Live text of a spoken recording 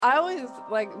I always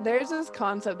like, there's this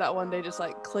concept that one day just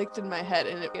like clicked in my head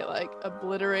and it like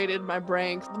obliterated my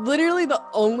brain. Literally the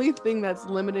only thing that's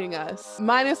limiting us,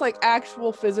 minus like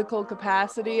actual physical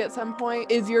capacity at some point,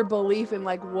 is your belief in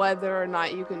like whether or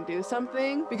not you can do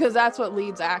something, because that's what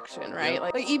leads action, right? Yeah.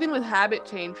 Like even with habit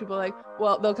change, people are like,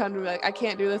 well, they'll come to me like, I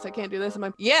can't do this, I can't do this. I'm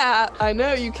like, yeah, I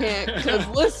know you can't, because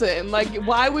listen, like,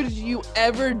 why would you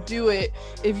ever do it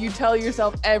if you tell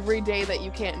yourself every day that you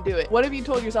can't do it? What if you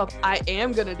told yourself, I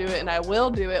am gonna do it and I will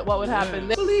do it? What would happen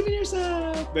then? Believe in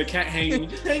yourself. The cat hanging,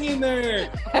 hang in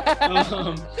there.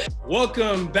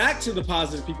 Welcome back to the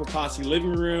Positive People Posse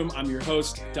Living Room. I'm your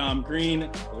host, Dom Green,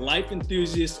 life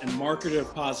enthusiast and marketer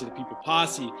of Positive People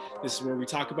Posse. This is where we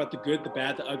talk about the good, the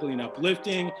bad, the ugly, and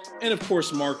uplifting, and of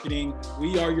course, marketing.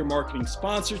 We are your marketing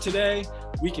sponsor today.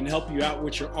 We can help you out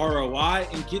with your ROI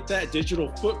and get that digital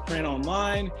footprint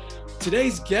online.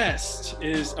 Today's guest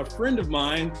is a friend of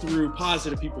mine through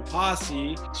Positive People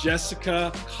Posse,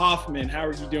 Jessica Kaufman. How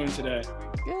are you doing today?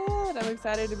 Good. I'm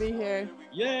excited to be here.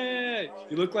 Yeah,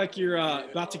 you look like you're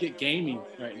about to get gaming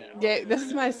right now. Yeah, this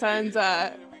is my son's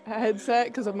headset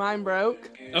because of mine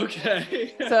broke.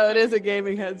 Okay. So it is a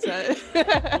gaming headset.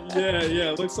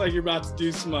 Yeah. Looks like you're about to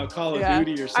do some Call of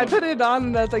Duty or something. I put it on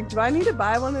and I was like, do I need to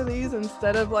buy one of these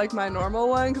instead of like my normal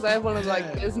one? Because I have one of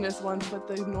like business ones, but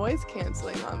the noise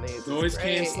canceling on these. Noise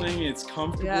canceling, it's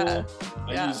comfortable. Yeah.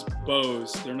 I use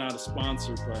Bose. They're not a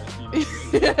sponsor, but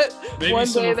you know, maybe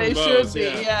one day they Bose. should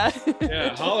be. Yeah.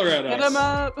 Yeah, holler at us. Hit them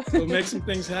up. We'll make some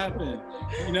things happen.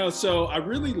 You know, so I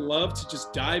really love to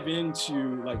just dive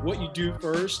into like what you do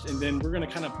first, and then we're gonna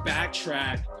kind of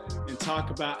backtrack and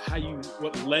talk about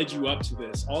what led you up to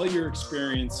this, all your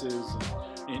experiences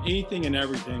and anything and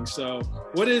everything. So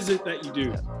what is it that you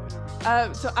do?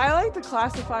 So I like to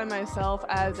classify myself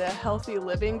as a healthy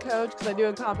living coach because I do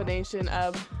a combination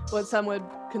of what some would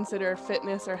consider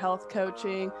fitness or health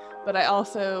coaching, but I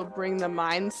also bring the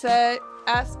mindset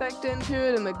aspect into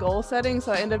it and the goal setting.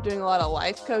 So I end up doing a lot of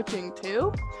life coaching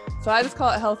too. So I just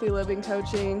call it healthy living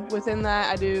coaching. Within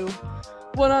that, I do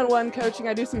one-on-one coaching.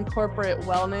 I do some corporate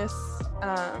wellness,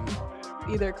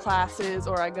 either classes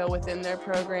or I go within their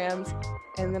programs.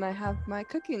 And then I have my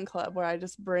cooking club where I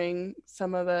just bring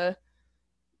some of the,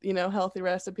 healthy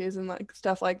recipes and like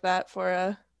stuff like that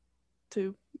for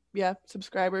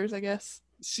subscribers, I guess.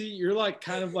 See, you're like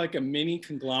kind of like a mini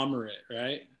conglomerate,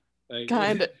 right? Like,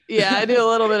 kind of. Yeah, I do a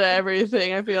little bit of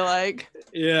everything, I feel like.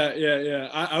 Yeah.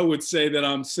 I would say that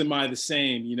I'm semi the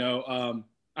same,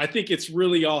 I think it's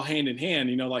really all hand in hand,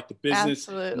 like the business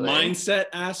mindset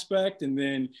aspect, and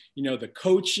then, the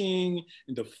coaching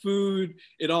and the food,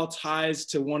 it all ties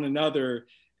to one another.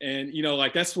 And,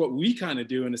 like that's what we kind of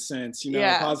do in a sense,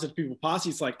 Positive People Posse,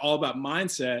 it's like all about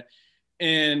mindset.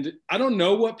 And I don't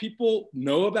know what people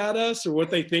know about us or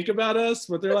what they think about us,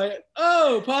 but they're like,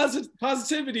 oh,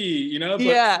 positivity, but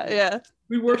yeah.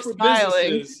 We work for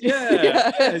businesses.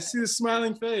 Yeah. I see the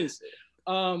smiling face.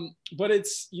 But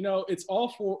it's, it's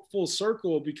all full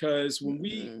circle, because when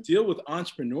we deal with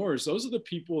entrepreneurs, those are the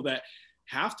people that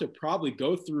have to probably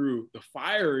go through the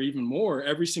fire even more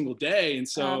every single day. And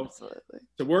so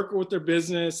to work with their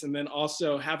business and then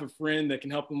also have a friend that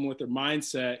can help them with their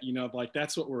mindset, like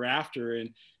that's what we're after.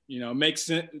 And, makes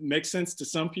sense to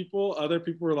some people. Other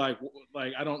people are like,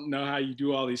 I don't know how you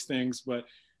do all these things, but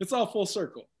it's all full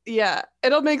circle. Yeah,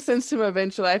 it'll make sense to them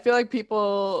eventually. I feel like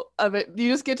you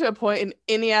just get to a point in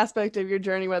any aspect of your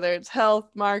journey, whether it's health,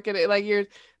 marketing, like your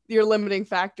limiting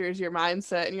factors, your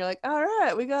mindset, and you're like, all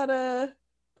right, we gotta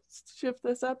shift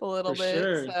this up a little bit.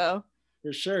 Sure.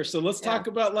 For sure. So let's talk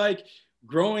about like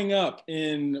growing up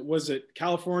in, was it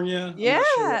California?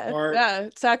 Yeah,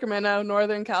 Sacramento,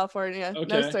 Northern California. Okay.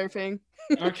 No surfing.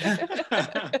 Okay.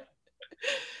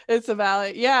 It's a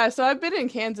valley. Yeah. So I've been in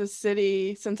Kansas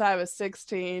City since I was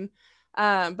 16.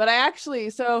 But I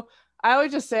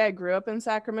always just say I grew up in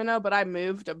Sacramento, but I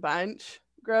moved a bunch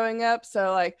growing up.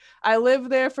 So like I lived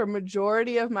there for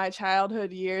majority of my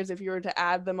childhood years, if you were to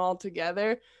add them all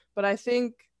together. But I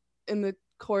think in the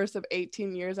course of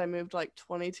 18 years, I moved like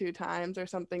 22 times or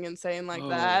something insane like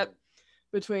that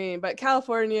but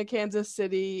California, Kansas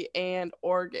City, and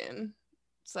Oregon.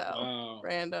 So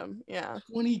random. Yeah.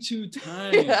 22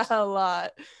 times. Yeah, a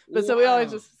lot. But so we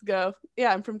always just go,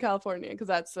 I'm from California, because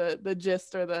that's the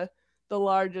gist or the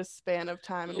largest span of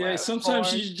time. Yeah,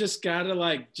 sometimes you just gotta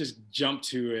like just jump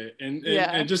to it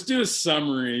and just do a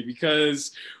summary,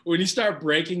 because when you start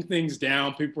breaking things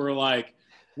down, people are like,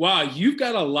 wow, you've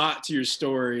got a lot to your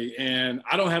story and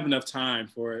I don't have enough time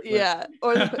for it. Yeah.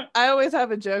 Or I always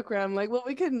have a joke where I'm like, well,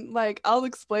 we can I'll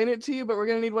explain it to you, but we're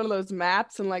going to need one of those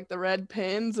maps and like the red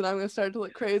pins, and I'm going to start to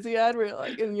look crazy at where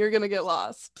and you're going to get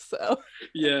lost. So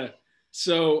yeah.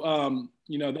 So,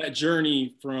 you know, that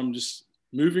journey from just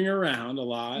moving around a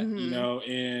lot, you know,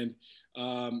 and,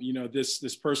 you know,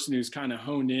 this person who's kind of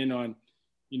honed in on,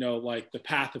 you know, like the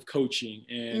path of coaching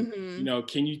and, you know,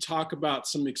 can you talk about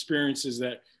some experiences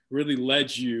that really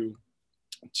led you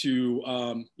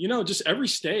to, you know, just every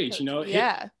stage, you know,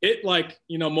 hit like,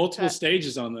 you know, multiple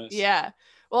stages on this. Yeah.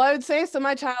 Well, I would say so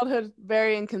my childhood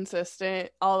very inconsistent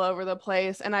all over the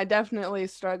place. And I definitely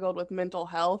struggled with mental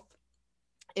health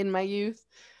in my youth.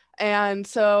 And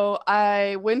so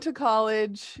I went to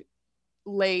college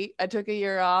late. I took a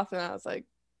year off and I was like,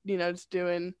 you know, just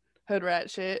doing hood rat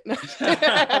shit. And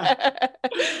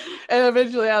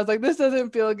eventually I was like, this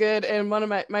doesn't feel good. And one of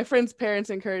my friend's parents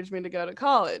encouraged me to go to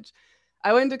college.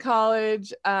 I went to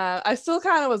college. I still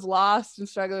kind of was lost and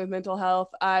struggling with mental health.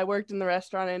 I worked in the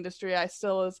restaurant industry. I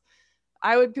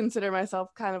would consider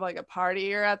myself kind of like a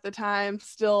partier at the time.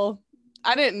 Still,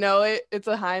 I didn't know it. It's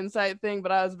a hindsight thing,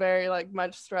 but I was very like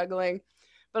much struggling.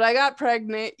 But I got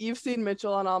pregnant. You've seen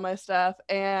Mitchell on all my stuff.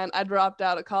 And I dropped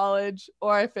out of college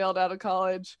or I failed out of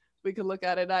college. We could look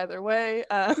at it either way.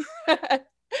 But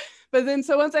then,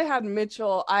 so once I had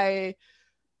Mitchell, that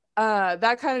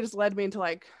kind of just led me into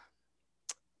like,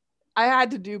 I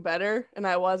had to do better and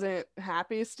I wasn't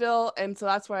happy still. And so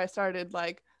that's where I started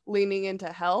like leaning into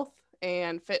health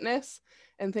and fitness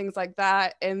and things like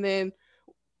that. And then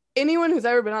anyone who's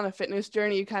ever been on a fitness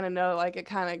journey, you kind of know, like it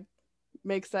kind of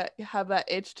makes that have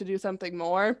that itch to do something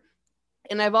more.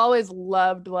 And I've always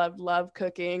loved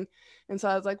cooking. And so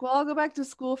I was like, well, I'll go back to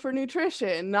school for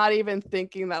nutrition, not even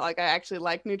thinking that like I actually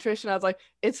like nutrition. I was like,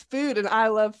 it's food and I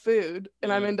love food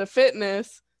and I'm into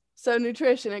fitness. So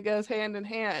nutrition, it goes hand in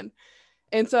hand.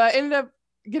 And so I ended up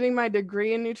getting my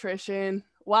degree in nutrition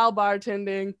while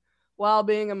bartending, while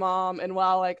being a mom, and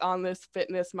while like on this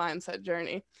fitness mindset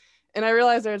journey. And I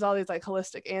realized there's all these like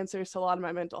holistic answers to a lot of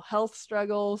my mental health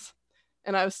struggles.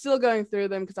 And I was still going through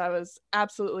them because I was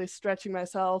absolutely stretching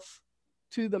myself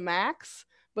to the max.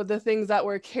 But the things that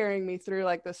were carrying me through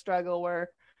like the struggle were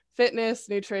fitness,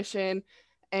 nutrition,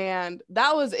 and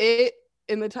that was it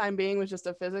in the time being, was just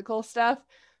the physical stuff.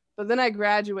 But then I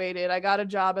graduated, I got a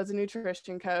job as a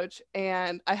nutrition coach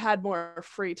and I had more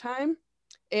free time.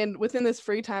 And within this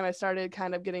free time, I started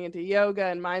kind of getting into yoga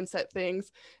and mindset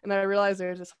things. And I realized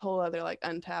there's this whole other like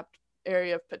untapped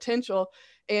area of potential.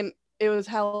 And it was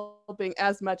helping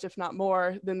as much, if not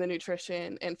more, than the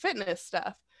nutrition and fitness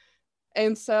stuff.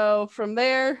 And so from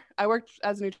there, I worked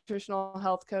as a nutritional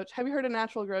health coach. Have you heard of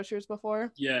Natural Grocers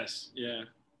before? Yes. Yeah.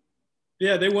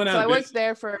 Yeah. They went out. So I worked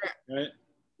there for, right?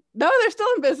 No, they're still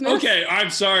in business. Okay, I'm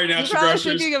sorry, Natural You're probably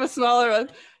Grocers. thinking of a smaller one.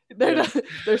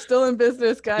 They're still in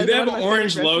business, guys. Do they have an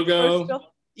orange logo?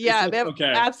 Yeah, they have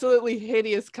absolutely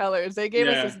hideous colors. They gave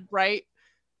us this bright,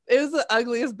 it was the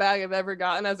ugliest bag I've ever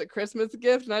gotten as a Christmas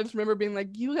gift. And I just remember being like,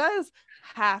 you guys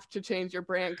have to change your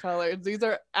brand colors. These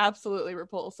are absolutely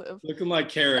repulsive. Looking like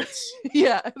carrots.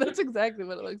 Yeah, that's exactly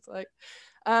what it looks like.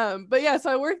 But yeah,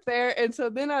 so I worked there. And so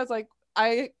then I was like,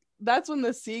 that's when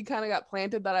the seed kind of got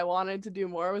planted that I wanted to do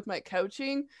more with my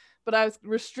coaching, but I was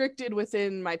restricted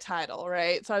within my title,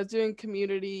 right? So I was doing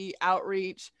community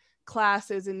outreach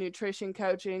classes in nutrition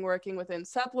coaching, working within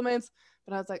supplements,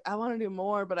 but I was like, I want to do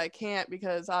more, but I can't,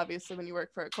 because obviously when you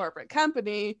work for a corporate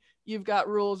company, you've got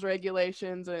rules,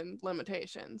 regulations, and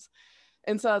limitations.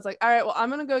 And so I was like, all right, well, I'm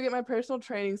going to go get my personal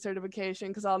training certification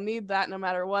because I'll need that no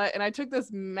matter what. And I took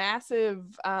this massive,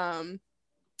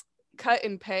 cut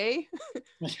and pay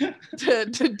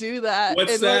to do that.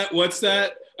 What's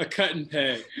that? A cut and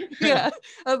pay. Yeah.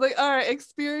 I was like, all right,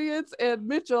 experience. And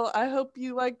Mitchell, I hope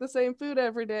you like the same food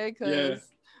every day because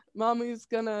mommy's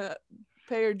gonna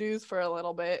pay her dues for a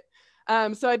little bit.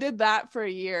 So I did that for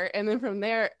a year. And then from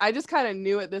there, I just kind of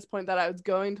knew at this point that I was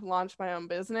going to launch my own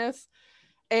business.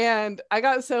 And I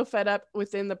got so fed up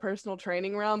within the personal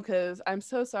training realm, because I'm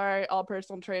so sorry, all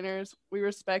personal trainers, we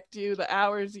respect you. The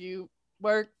hours you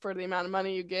work for the amount of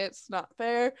money you get, it's not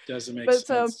fair. Doesn't make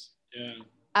sense. So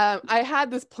I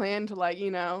had this plan to, like, you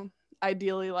know,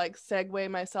 ideally like segue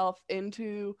myself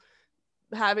into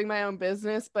having my own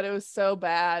business, but it was so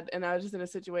bad, and I was just in a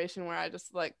situation where I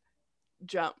just like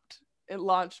jumped and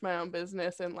launched my own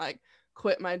business and like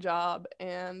quit my job,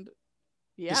 and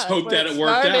just hope that it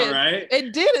worked out, right?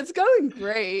 It did. It's going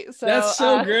great. So that's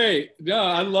so great. No,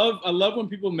 I love when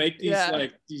people make these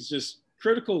like these just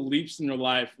critical leaps in their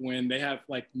life when they have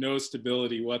like no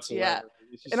stability whatsoever. Yeah.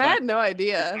 And like, I had no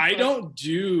idea. I don't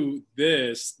do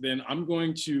this, then I'm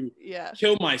going to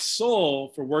kill my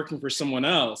soul for working for someone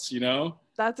else, you know?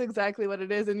 That's exactly what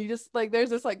it is. And you just like, there's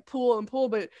this like pull and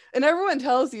pull, and everyone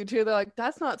tells you too, they're like,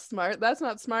 that's not smart. That's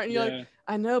not smart. And you're like,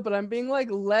 I know, but I'm being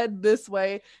like led this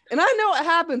way. And I know what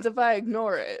happens if I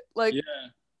ignore it. Like, yeah,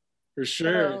 for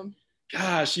sure.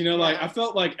 Gosh, you know, like I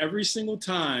felt like every single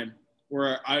time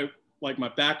where like my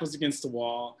back was against the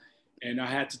wall and I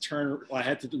had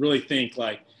to really think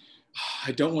like,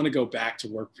 I don't want to go back to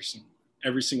work for someone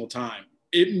every single time.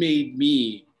 It made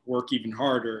me work even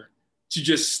harder to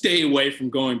just stay away from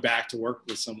going back to work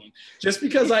with someone. Just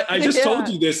because I just told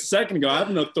you this a second ago, I have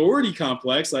an authority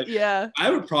complex. Like, I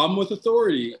have a problem with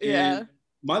authority. And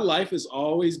my life has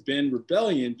always been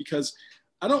rebellion because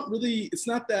it's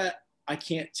not that I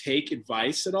can't take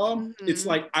advice at all. Mm-hmm. It's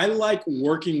like, I like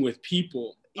working with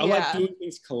people. I like doing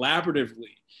things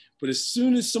collaboratively. But as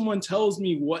soon as someone tells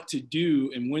me what to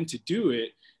do and when to do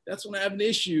it, that's when I have an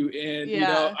issue. And, you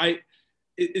know, I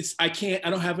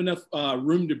don't have enough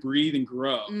room to breathe and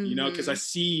grow, you know, because I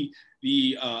see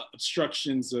the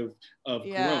obstructions of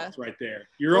growth right there.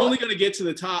 You're only going to get to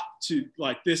the top to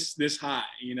like this high,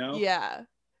 you know? Yeah.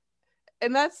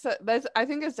 And that's, I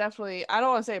think it's definitely, I don't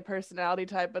want to say a personality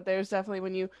type, but there's definitely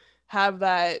when you have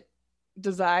that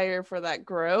desire for that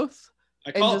growth.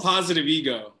 I call it positive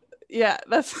ego. Yeah,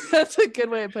 that's a good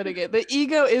way of putting it. The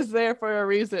ego is there for a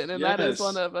reason, and that is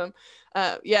one of them.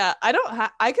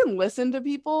 I can listen to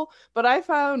people, but I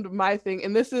found my thing,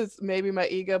 and this is maybe my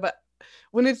ego, but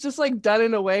when it's just like done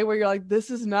in a way where you're like, this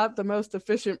is not the most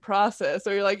efficient process,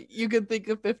 or you're like, you could think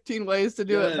of 15 ways to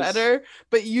do it better,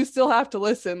 but you still have to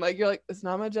listen. Like, you're like, it's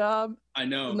not my job. I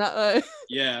know.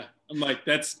 Yeah. I'm like,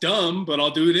 that's dumb, but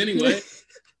I'll do it anyway.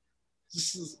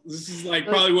 This is like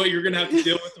probably what you're going to have to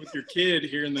deal with your kid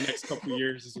here in the next couple of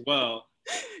years as well.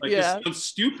 Like, this sounds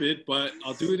stupid, but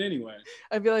I'll do it anyway.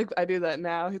 I feel like I do that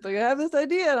now. He's like, I have this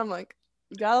idea. And I'm like,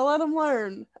 you gotta let him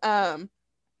learn.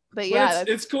 But yeah,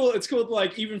 it's cool. It's cool.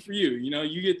 Like, even for you, you know,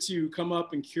 you get to come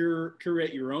up and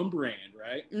curate your own brand,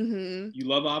 right? Mm-hmm. You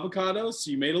love avocados,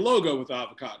 so you made a logo with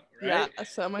avocado, right? Yeah,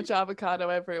 so much avocado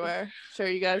everywhere. Sure,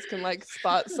 you guys can like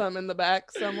spot some in the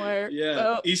back somewhere.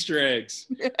 Yeah, Easter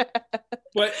eggs.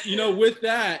 But, you know, with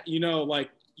that, you know, like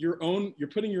you're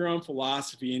putting your own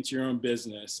philosophy into your own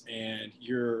business, and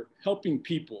you're helping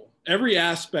people. Every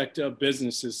aspect of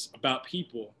business is about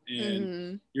people,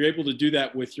 and you're able to do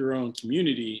that with your own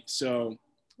community. So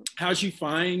how'd you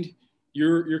find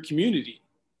your community?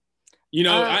 You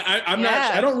know,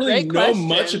 I don't really know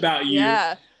much about you,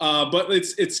 but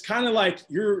it's kind of like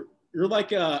you're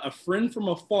like a friend from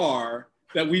afar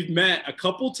that we've met a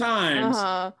couple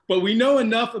times, but we know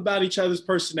enough about each other's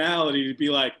personality to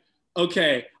be like,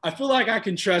 okay, I feel like I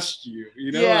can trust you,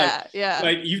 you know?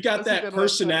 Like you've got that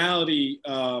personality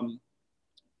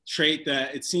trait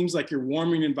that it seems like you're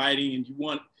warm and inviting, and you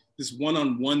want this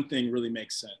one-on-one thing really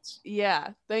makes sense. Yeah,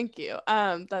 thank you.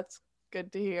 That's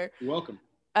good to hear. You're welcome.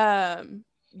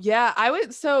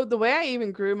 So the way I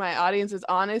even grew my audience is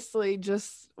honestly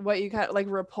just what you kind of like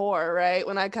rapport, right?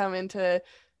 When I come into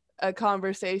a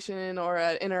conversation or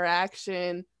an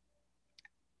interaction,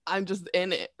 I'm just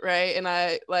in it, right? And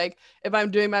I like, if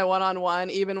I'm doing my one-on-one,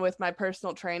 even with my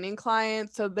personal training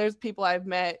clients, so there's people I've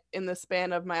met in the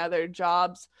span of my other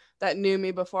jobs that knew me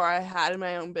before I had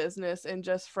my own business, and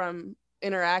just from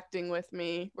interacting with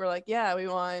me, we're like, yeah, we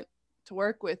want to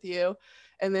work with you.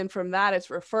 And then from that, it's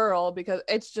referral, because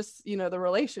it's just, you know, the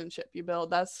relationship you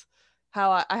build. That's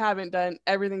how I haven't done,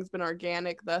 everything's been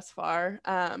organic thus far.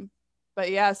 But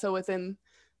yeah, so within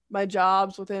my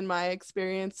jobs, within my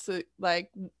experience, like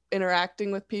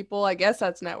interacting with people, I guess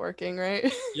that's networking,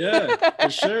 right? Yeah, for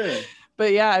sure.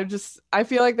 But yeah, I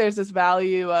feel like there's this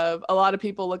value of, a lot of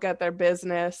people look at their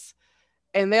business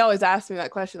and they always ask me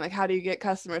that question, like, how do you get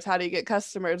customers? How do you get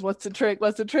customers? What's the trick?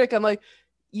 What's the trick? I'm like,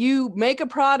 you make a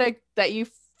product that you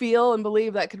feel and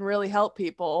believe that can really help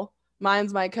people.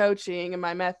 Mine's my coaching and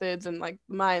my methods and like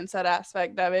the mindset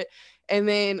aspect of it. And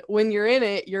then when you're in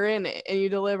it, and you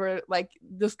deliver, like,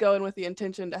 just going with the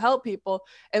intention to help people.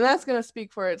 And that's going to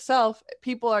speak for itself.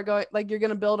 People are going, like, you're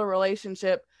going to build a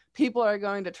relationship. People are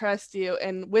going to trust you.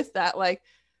 And with that, like,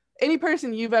 any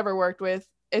person you've ever worked with,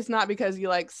 it's not because you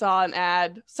like saw an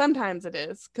ad. Sometimes it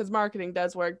is, because marketing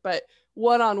does work, but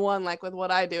one-on-one, like with what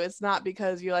I do, it's not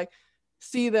because you like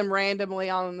see them randomly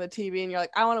on the TV and you're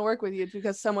like, I want to work with you. It's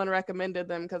because someone recommended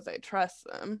them because they trust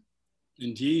them.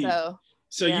 Indeed.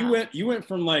 So yeah. you went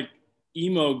from like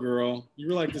emo girl. You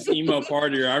were like this emo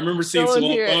partier. I remember seeing some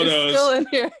old photos. Still in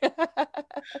here.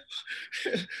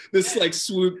 This like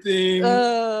swoop thing.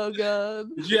 Oh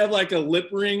God. Did you have like a lip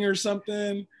ring or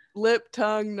something? Lip,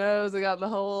 tongue, nose. I got the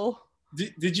whole.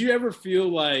 Did you ever feel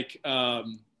like,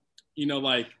 you know,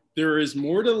 like there is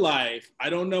more to life? I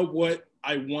don't know what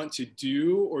I want to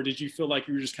do, or did you feel like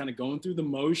you were just kind of going through the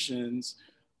motions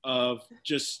of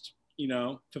just, you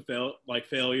know,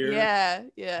 failure,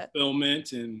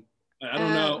 fulfillment, and I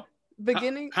don't know.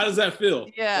 Beginning. How does that feel?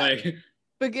 Yeah. Like,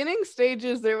 beginning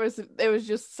stages, it was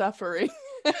just suffering.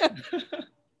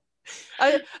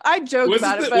 I joke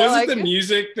about it, but was like, it the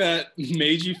music that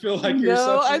made you feel like you're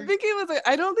no, suffering? I think it was.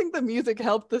 I don't think the music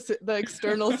helped the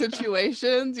external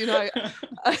situations. You know,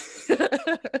 I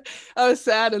was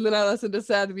sad, and then I listened to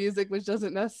sad music, which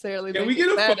doesn't necessarily Can make we get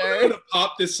it a better. photo to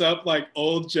pop this up, like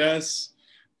old Jess?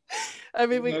 I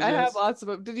mean, I have lots of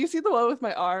them. Did you see the one with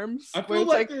my arms? I feel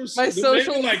like there's my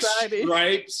social maybe like anxiety.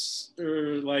 Stripes,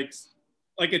 or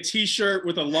like a t-shirt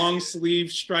with a long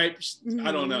sleeve stripes.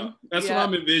 I don't know. That's what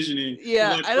I'm envisioning.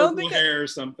 Yeah, like I don't think hair or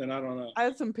something. I don't know. I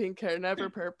had some pink hair, never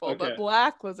purple, Okay. but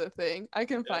black was a thing. I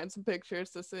can find some pictures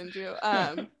to send you.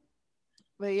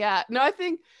 But yeah, no, I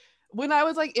think when I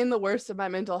was like in the worst of my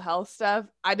mental health stuff,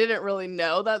 I didn't really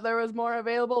know that there was more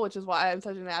available, which is why I'm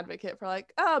such an advocate for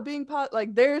like, being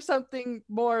like there's something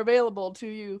more available to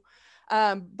you.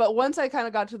 But once I kind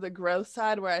of got to the growth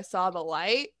side where I saw the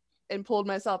light and pulled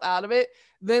myself out of it,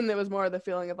 then there was more of the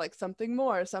feeling of like something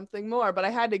more. But I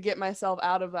had to get myself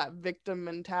out of that victim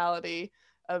mentality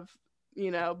of,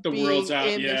 you know, the being world's out,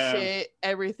 in the shit,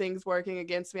 everything's working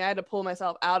against me. I had to pull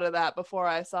myself out of that before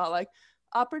I saw like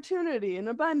opportunity and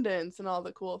abundance and all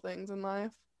the cool things in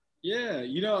life. Yeah,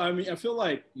 you know, I mean, I feel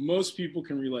like most people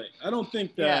can relate. I don't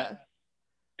think that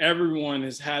everyone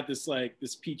has had this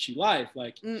peachy life.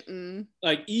 Like,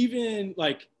 like even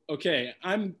like, okay,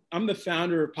 I'm the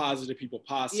founder of Positive People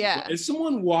Posse. Yeah. If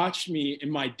someone watched me in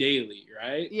my daily,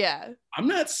 right? Yeah. I'm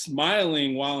not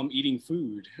smiling while I'm eating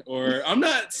food, or I'm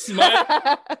not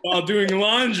smiling while doing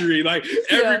laundry. Like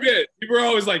every bit, people are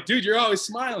always like, dude, you're always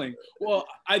smiling. Well,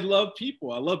 I love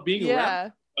people. I love being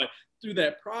around. But through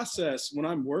that process, when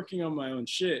I'm working on my own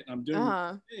shit, I'm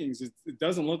doing things, it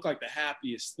doesn't look like the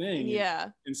happiest thing.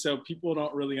 Yeah. And so people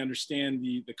don't really understand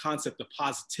the concept of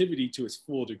positivity to its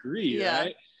full degree,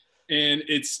 right? And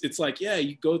it's like, yeah,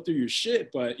 you go through your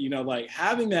shit, but you know, like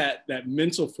having that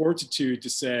mental fortitude to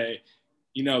say,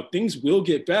 you know, things will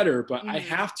get better, but I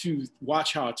have to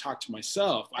watch how I talk to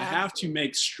myself. I have to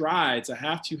make strides. I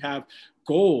have to have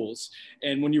goals.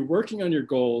 And when you're working on your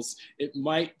goals,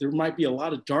 there might be a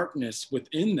lot of darkness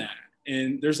within that.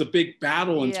 And there's a big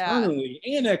battle internally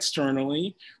and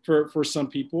externally for some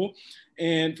people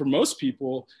and for most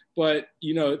people. But,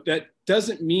 you know, that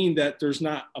doesn't mean that there's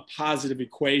not a positive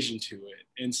equation to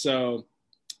it. And so,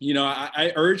 you know,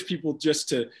 I urge people just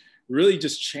to really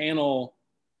just channel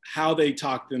how they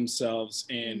talk themselves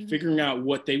and figuring out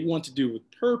what they want to do with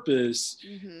purpose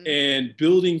and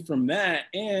building from that,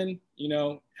 and, you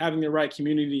know, having the right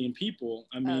community and people.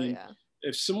 I mean,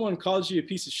 if someone calls you a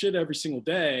piece of shit every single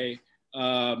day,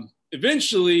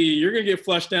 eventually you're going to get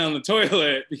flushed down the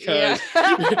toilet because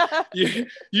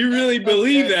you really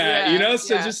believe that, you know?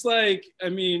 So just like, I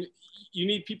mean, you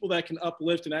need people that can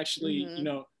uplift and actually, you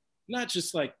know, not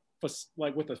just like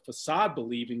with a facade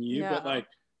believe in you, but like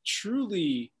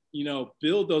truly, you know,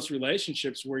 build those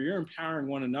relationships where you're empowering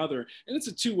one another. And it's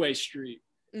a two-way street.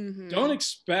 Don't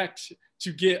expect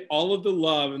to get all of the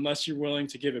love unless you're willing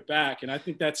to give it back. And I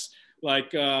think that's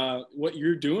like what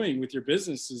you're doing with your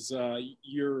business is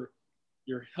you're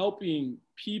helping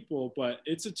people, but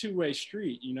it's a two-way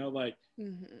street, you know, like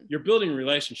you're building a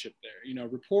relationship there. You know,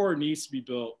 rapport needs to be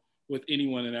built with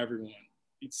anyone and everyone.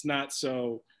 It's not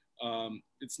so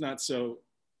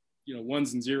you know,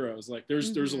 ones and zeros. Like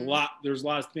there's a lot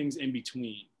of things in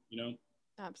between, you know?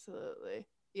 Absolutely.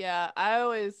 Yeah. I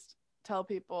always tell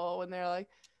people when they're like,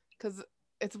 because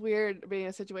it's weird being in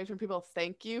a situation where people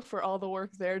thank you for all the work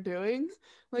they're doing.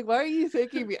 Like, why are you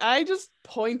thanking me? I just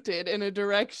pointed in a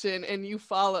direction and you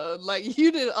followed. Like,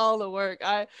 you did all the work.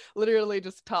 I literally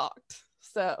just talked.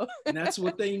 So and that's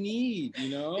what they need, you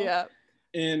know? Yeah.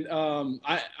 And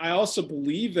I also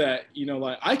believe that, you know,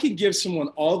 like I can give someone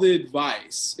all the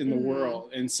advice in the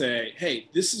world and say, hey,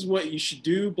 this is what you should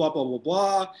do, blah, blah, blah,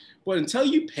 blah. But until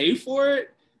you pay for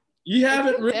it, you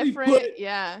haven't really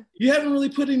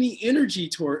put any energy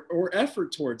toward or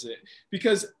effort towards it,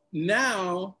 because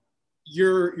now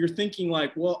you're thinking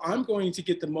like, well, I'm going to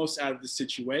get the most out of the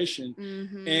situation.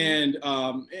 And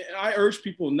I urge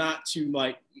people not to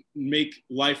like make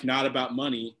life not about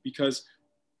money, because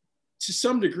to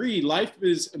some degree,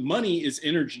 money is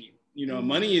energy, you know,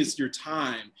 money is your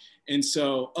time. And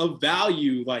so of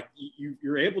value, like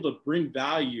you're able to bring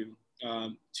value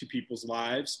to people's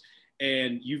lives,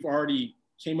 and you've already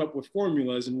came up with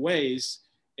formulas and ways,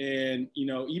 and, you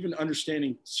know, even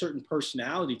understanding certain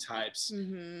personality types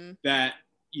that,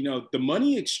 you know, the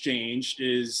money exchange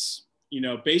is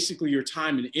basically your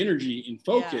time and energy and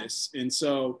focus. Yeah. And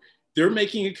so they're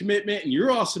making a commitment and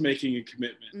you're also making a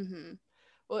commitment. Mm-hmm.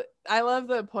 Well, I love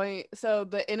the point. So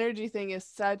the energy thing is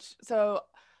so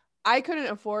I couldn't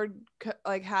afford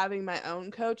like having my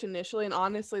own coach initially. And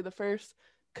honestly, the first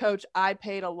coach I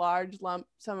paid a large lump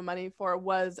sum of money for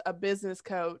was a business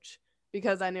coach,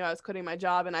 because I knew I was quitting my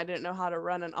job and I didn't know how to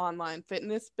run an online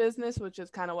fitness business, which is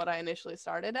kind of what I initially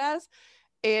started as.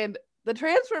 And the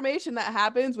transformation that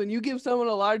happens when you give someone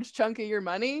a large chunk of your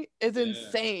money is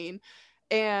insane.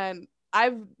 And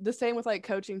the same with like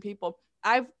coaching people.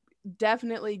 I've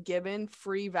definitely given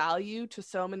free value to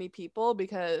so many people,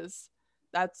 because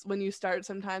that's when you start,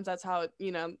 sometimes that's how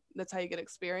that's how you get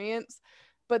experience.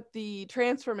 But the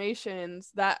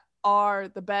transformations that are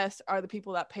the best are the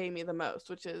people that pay me the most,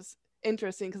 which is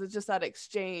interesting because it's just that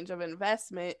exchange of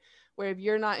investment, where if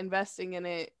you're not investing in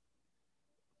it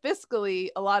fiscally,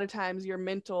 a lot of times your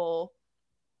mental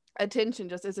attention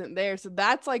just isn't there. So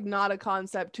that's like not a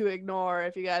concept to ignore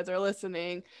if you guys are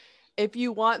listening. If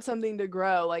you want something to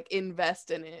grow, like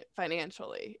invest in it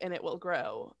financially and it will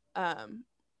grow.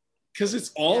 Because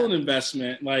it's all an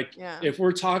investment. Like if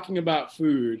we're talking about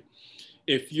food,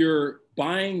 if you're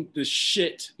buying the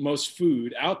most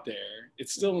food out there,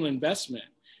 it's still an investment.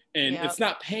 And it's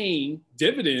not paying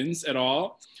dividends at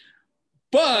all,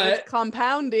 but it's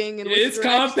compounding. It's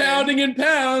compounding in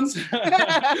pounds.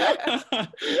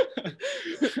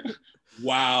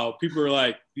 Wow. People are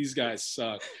like, these guys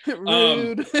suck.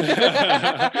 Rude.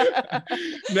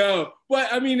 No,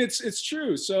 but I mean, it's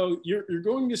true. So you're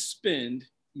going to spend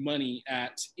money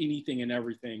at anything and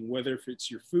everything, whether if it's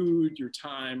your food, your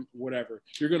time, whatever.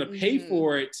 You're going to pay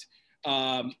for it.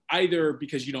 Either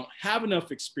because you don't have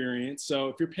enough experience. So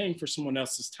if you're paying for someone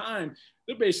else's time,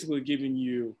 they're basically giving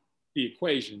you the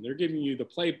equation. They're giving you the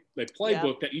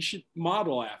playbook that you should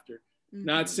model after.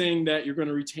 Not saying that you're going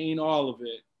to retain all of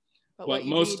it, but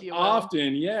most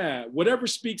often, whatever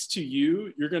speaks to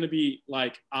you, you're going to be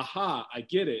like, aha, I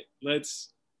get it.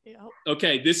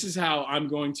 Okay, this is how I'm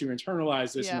going to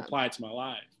internalize this and apply it to my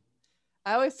life.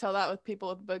 I always tell that with people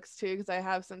with books too, because I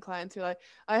have some clients who like,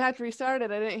 I had to restart it.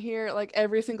 I didn't hear like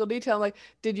every single detail. I'm like,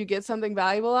 did you get something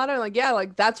valuable out of it? I'm like, yeah,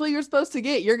 like that's what you're supposed to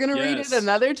get. You're going to read it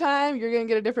another time. You're going to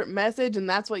get a different message, and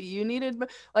that's what you needed.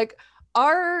 Like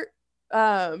our,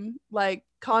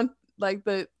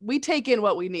 we take in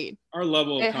what we need. Our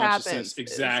level of consciousness.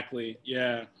 Exactly.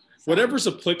 Yeah. Whatever's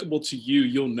applicable to you,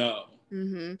 you'll know.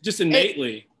 Just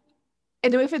innately.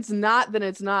 And if it's not, then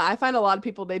it's not. I find a lot of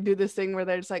people, they do this thing where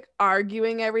they're just like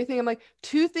arguing everything. I'm like,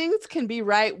 two things can be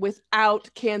right without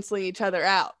canceling each other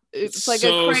out. It's like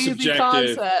so a crazy subjective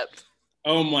concept.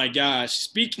 Oh my gosh.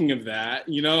 Speaking of that,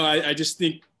 I just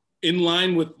think in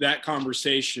line with that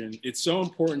conversation, it's so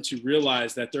important to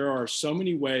realize that there are so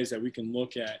many ways that we can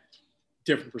look at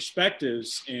different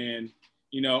perspectives, and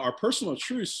our personal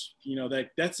truths,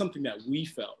 that's something that we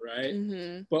felt,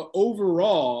 right? But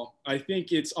overall, I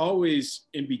think it's always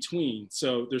in between.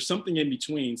 So there's something in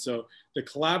between. So the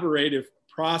collaborative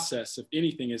process of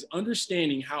anything is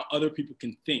understanding how other people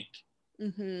can think.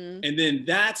 And then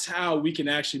that's how we can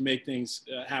actually make things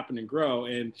happen and grow.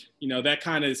 And, that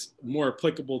kind of is more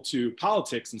applicable to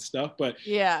politics and stuff. But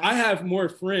I have more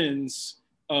friends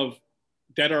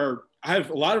I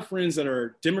have a lot of friends that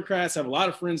are Democrats. I have a lot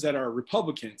of friends that are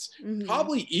Republicans,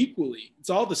 probably equally. It's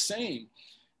all the same.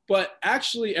 But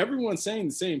actually, everyone's saying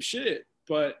the same shit.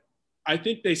 But I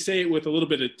think they say it with a little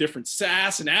bit of different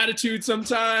sass and attitude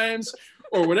sometimes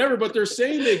or whatever. But they're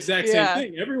saying the exact same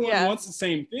thing. Everyone wants the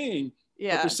same thing.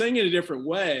 But they're saying it a different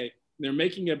way. They're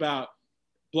making it about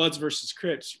Bloods versus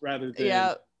Crips rather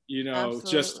than,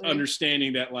 just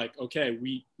understanding that, like, okay,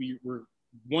 we're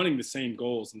wanting the same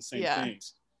goals and same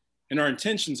things. And our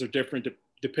intentions are different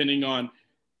depending on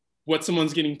what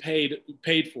someone's getting paid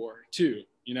for too,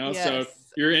 So if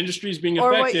your industry is being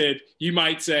affected, you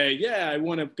might say, I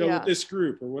want to go with this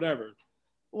group or whatever.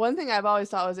 One thing I've always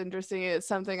thought was interesting, is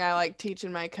something I like teach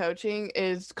in my coaching,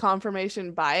 is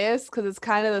confirmation bias, because it's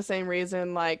kind of the same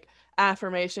reason like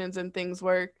affirmations and things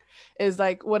work, is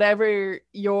like whatever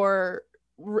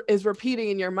is repeating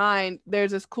in your mind,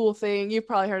 there's this cool thing you've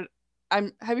probably heard.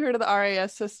 Have you heard of the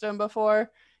RAS system before?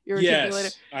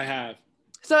 Yes, I have.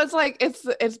 So it's like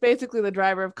it's basically the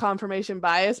driver of confirmation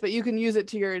bias, but you can use it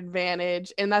to your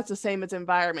advantage, and that's the same as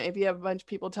environment. If you have a bunch of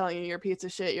people telling you you're a piece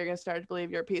of shit, you're gonna start to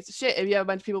believe you're a piece of shit. If you have a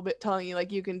bunch of people telling you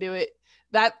like you can do it,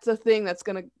 that's the thing that's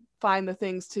gonna find the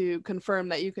things to confirm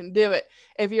that you can do it.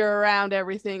 If you're around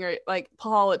everything, or like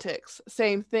politics,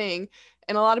 same thing.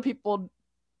 And a lot of people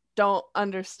don't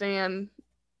understand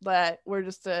that we're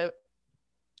just a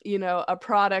you know, a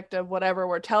product of whatever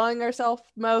we're telling ourselves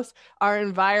most, our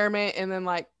environment, and then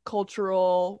like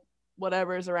cultural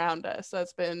whatever's around us.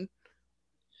 That's been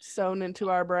sewn into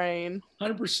our brain.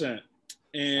 100%.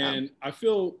 And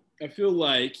so. I feel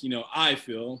like, you know,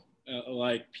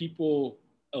 like people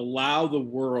allow the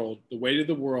world, the weight of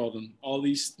the world and all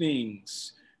these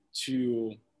things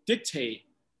to dictate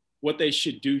what they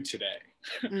should do today.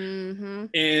 Mm-hmm.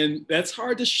 And that's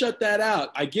hard to shut that out.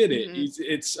 I get it. Mm-hmm.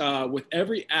 It's with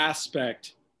every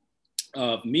aspect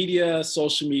of media,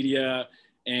 social media,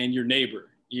 and your neighbor,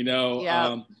 you know.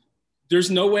 Yep. There's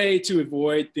no way to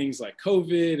avoid things like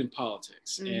COVID and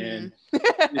politics. Mm-hmm.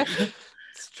 And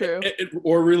it's true.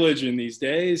 Or religion these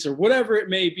days, or whatever it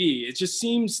may be. It just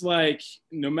seems like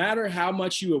no matter how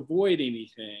much you avoid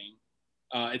anything,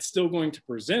 it's still going to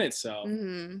present itself.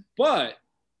 Mm-hmm. But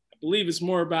I believe it's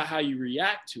more about how you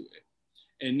react to it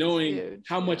and knowing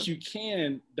how much you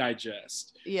can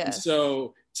digest. Yes. And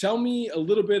so tell me a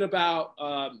little bit about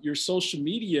your social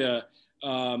media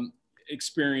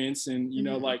experience, and, you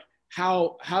know, like,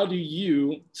 how do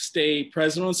you stay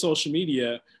present on social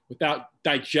media without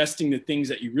digesting the things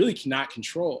that you really cannot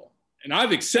control? And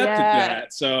I've accepted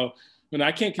that. So when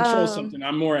I can't control something,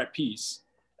 I'm more at peace.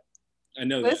 I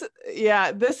know that.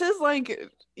 Yeah, this is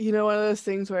like, you know, one of those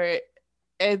things where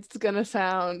it's going to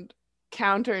sound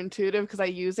counterintuitive because I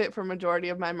use it for majority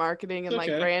of my marketing and like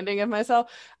branding of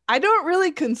myself. I don't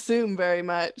really consume very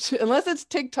much unless it's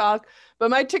TikTok, but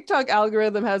my TikTok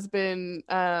algorithm has been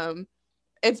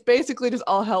it's basically just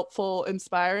all helpful,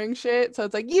 inspiring shit. So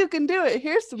it's like, you can do it.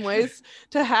 Here's some ways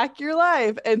to hack your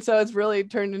life. And so it's really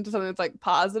turned into something that's like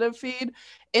positive feed.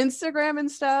 Instagram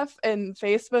and stuff and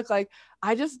Facebook, like,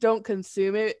 I just don't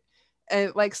consume it.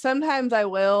 And like, sometimes I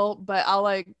will, but I'll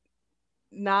like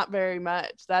not very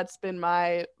much. That's been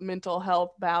my mental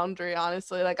health boundary,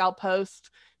 honestly. Like, I'll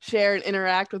post, share, and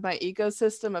interact with my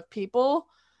ecosystem of people.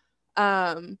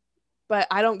 But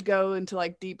I don't go into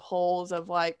like deep holes of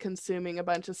like consuming a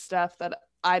bunch of stuff that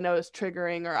I know is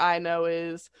triggering or I know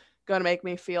is going to make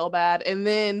me feel bad. And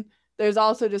then there's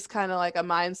also just kind of like a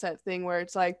mindset thing where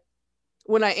it's like,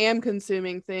 when I am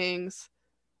consuming things,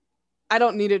 I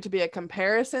don't need it to be a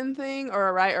comparison thing or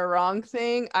a right or wrong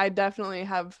thing. I definitely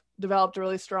have developed a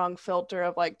really strong filter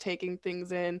of like taking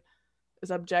things in.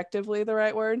 Is objectively the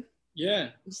right word? Yeah.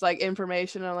 It's like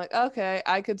information. I'm like, okay,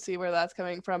 I could see where that's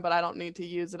coming from, but I don't need to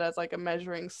use it as like a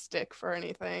measuring stick for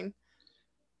anything.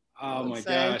 Oh my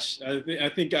gosh. I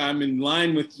think I'm in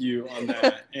line with you on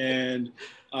that. And,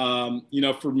 you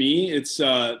know, for me, it's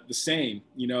the same,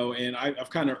 you know, and I've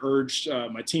kind of urged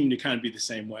my team to kind of be the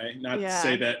same way. Not to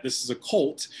say that this is a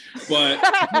cult, but,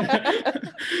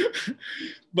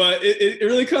 but it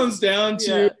really comes down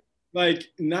to, like,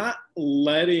 not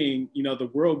letting, you know, the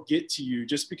world get to you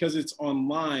just because it's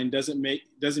online doesn't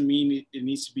mean it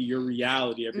needs to be your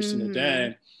reality every single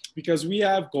day, because we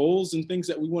have goals and things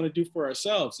that we want to do for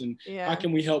ourselves, and how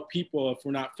can we help people if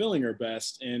we're not feeling our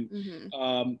best? And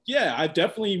I've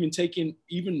definitely even taken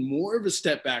even more of a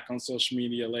step back on social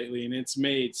media lately, and it's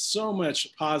made so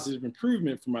much positive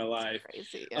improvement for my life.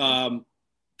 Crazy,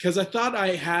 because I thought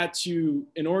I had to,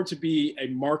 in order to be a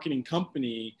marketing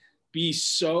company, be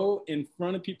so in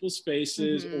front of people's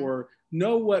faces or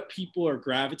know what people are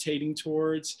gravitating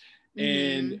towards.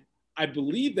 And I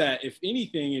believe that if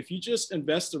anything, if you just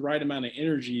invest the right amount of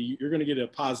energy, you're going to get a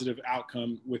positive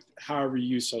outcome with however you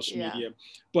use social media.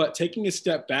 But taking a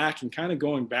step back and kind of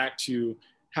going back to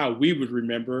how we would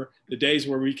remember the days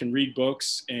where we can read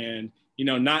books and, you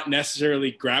know, not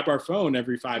necessarily grab our phone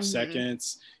every 5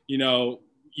 seconds, you know,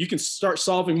 you can start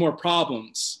solving more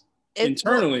problems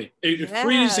internally. It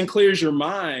frees and clears your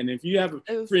mind. If you have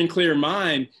a free and clear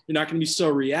mind, you're not going to be so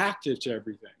reactive to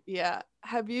everything. Yeah.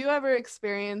 Have you ever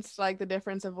experienced like the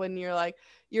difference of when you're like,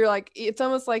 it's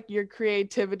almost like your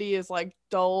creativity is like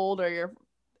dulled or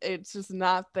it's just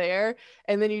not there.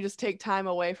 And then you just take time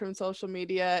away from social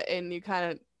media and you kind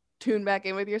of tune back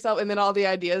in with yourself. And then all the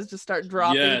ideas just start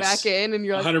dropping back in and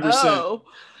you're like, 100%. Oh.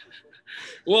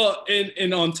 Well,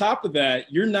 and on top of that,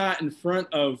 you're not in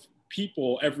front of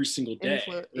people every single day,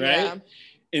 right?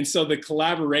 And so the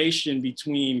collaboration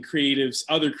between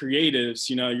other creatives,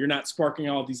 you know, you're not sparking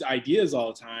all these ideas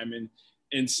all the time.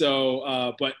 And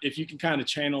so, but if you can kind of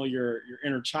channel your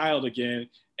inner child again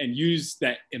and use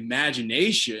that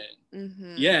imagination,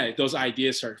 those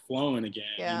ideas start flowing again,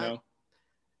 you know?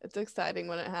 It's exciting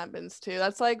when it happens too.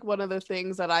 That's like one of the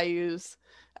things that I use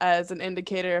as an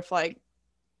indicator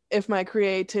if my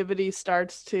creativity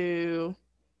starts to,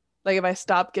 like, if I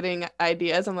stop getting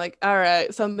ideas, I'm like, all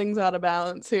right, something's out of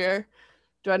balance here.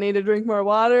 Do I need to drink more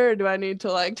water? Or do I need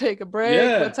to like take a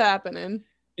break? What's happening?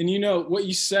 And you know, what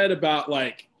you said about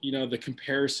like the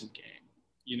comparison game.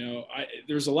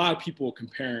 There's a lot of people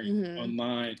comparing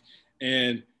online,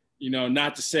 and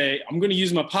not to say I'm going to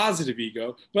use my positive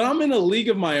ego, but I'm in a league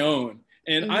of my own,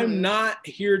 and I'm not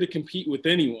here to compete with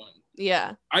anyone.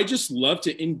 Yeah. I just love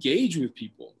to engage with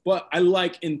people, but I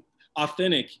like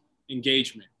authentic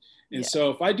engagement. And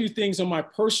so if I do things on my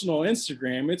personal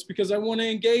Instagram, it's because I want to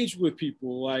engage with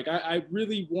people. Like I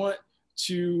really want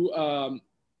to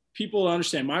people to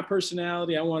understand my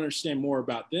personality. I want to understand more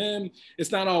about them.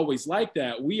 It's not always like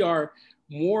that. We are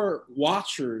more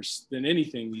watchers than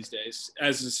anything these days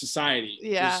as a society.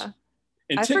 Yeah.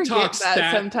 And I forget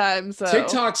that sometimes. So.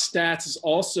 TikTok stats is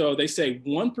also, they say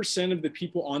 1% of the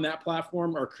people on that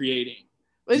platform are creating.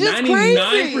 Which is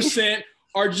 99% crazy.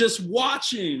 are just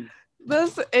watching.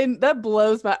 And that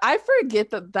blows my. I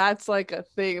forget that that's like a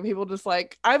thing. People just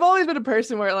like. I've always been a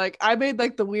person where like I made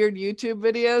like the weird YouTube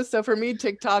videos. So for me,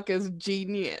 TikTok is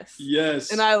genius.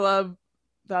 Yes. And I love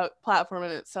that platform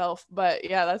in itself. But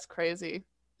yeah, that's crazy.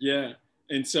 Yeah.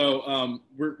 And so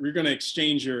we're gonna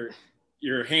exchange your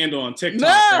handle on TikTok,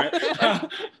 no!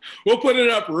 Right? We'll put it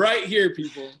up right here,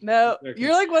 people. No,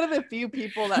 you're like one of the few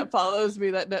people that follows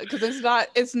me that because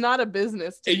it's not a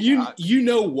business TikTok. And you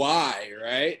know why,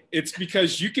 right? It's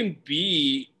because you can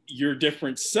be your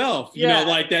different self,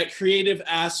 like that creative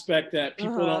aspect that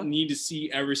people don't need to see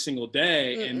every single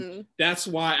day. And that's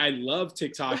why I love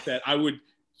TikTok, that I would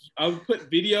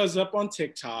put videos up on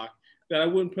TikTok that I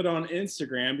wouldn't put on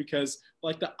Instagram, because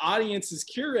like the audience is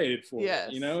curated for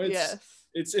it.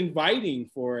 It's inviting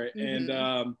for it.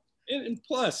 And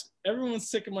plus everyone's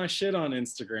sick of my shit on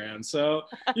Instagram. So,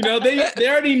 they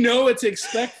already know what to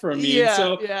expect from me.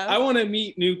 I want to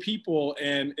meet new people,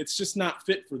 and it's just not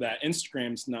fit for that.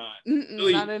 Instagram's not.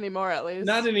 Really, not anymore, at least.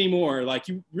 Not anymore. Like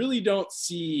you really don't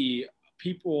see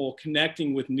people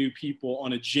connecting with new people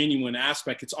on a genuine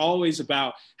aspect. It's always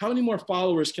about how many more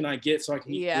followers can I get so I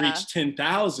can reach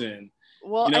 10,000,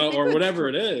 or whatever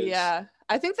it is. Yeah.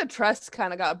 I think the trust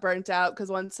kind of got burnt out because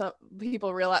when some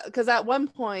people realized, because at one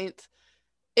point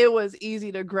it was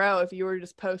easy to grow if you were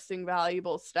just posting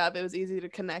valuable stuff. It was easy to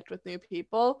connect with new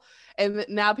people. And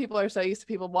now people are so used to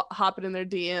people hopping in their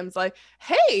DMs like,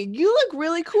 hey, you look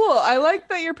really cool. I like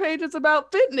that your page is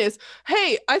about fitness.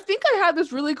 Hey, I think I have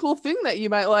this really cool thing that you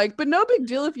might like, but no big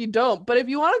deal if you don't. But if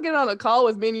you want to get on a call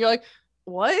with me and you're like,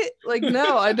 what? Like,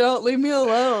 no, I don't. Leave me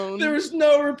alone. There's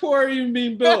no rapport even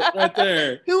being built right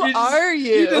there. Who are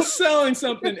you? You're just selling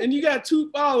something and you got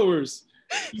 2 followers.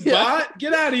 You bot?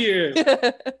 Get out of here.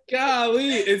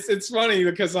 Golly. It's funny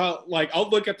because I'll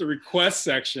look at the request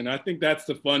section. I think that's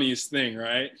the funniest thing,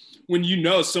 right? When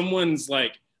someone's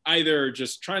like either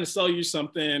just trying to sell you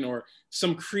something or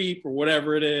some creep or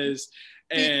whatever it is.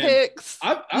 And pics,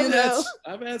 I've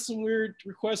had some weird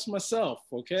requests myself,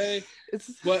 okay?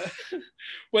 But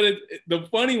the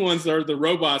funny ones are the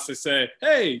robots that say,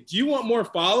 hey, do you want more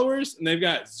followers? And they've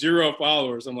got 0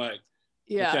 followers. I'm like,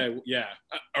 okay, yeah.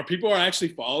 Are people actually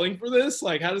falling for this?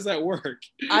 Like, how does that work?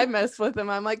 I mess with them.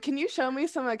 I'm like, can you show me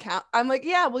some account? I'm like,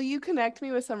 yeah, will you connect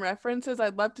me with some references?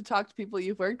 I'd love to talk to people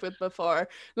you've worked with before. And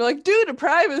they're like, due to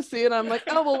privacy. And I'm like,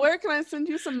 oh, well, where can I send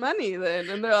you some money then?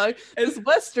 And they're like, it's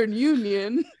Western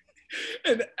Union.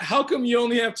 And how come you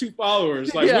only have 2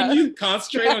 followers? Like, when you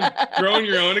concentrate on growing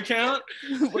your own account?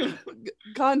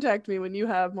 Contact me when you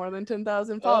have more than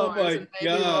 10,000 followers. Oh my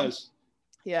gosh.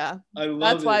 Yeah, I love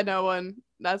that's it. why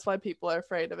that's why people are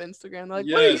afraid of Instagram. They're like,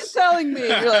 what are you telling me?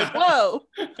 You're like, whoa.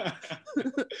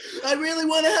 I really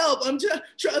want to help.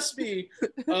 Trust me.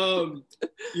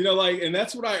 And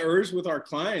that's what I urge with our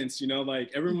clients,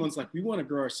 like everyone's like, we want to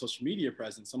grow our social media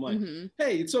presence. I'm like,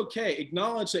 hey, it's okay.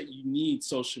 Acknowledge that you need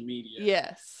social media.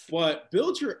 Yes. But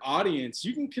build your audience.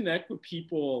 You can connect with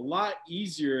people a lot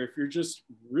easier if you're just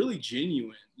really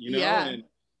genuine, and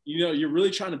you're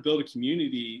really trying to build a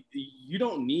community. You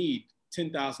don't need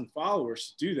 10,000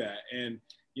 followers to do that. And,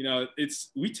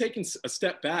 we've taken a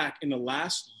step back in the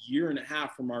last year and a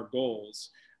half from our goals,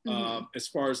 as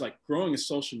far as like growing a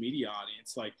social media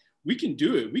audience. Like, we can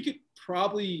do it. We could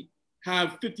probably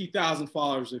have 50,000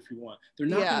 followers if you want. They're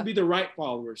not going to be the right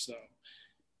followers though.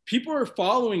 People are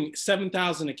following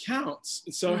 7,000 accounts.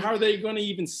 So how are they going to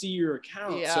even see your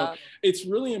account? Yeah. So it's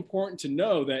really important to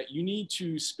know that you need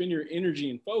to spend your energy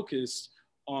and focus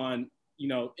on,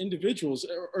 individuals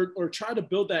or try to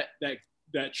build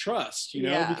that trust,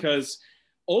 because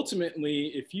ultimately,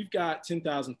 if you've got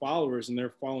 10,000 followers and they're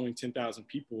following 10,000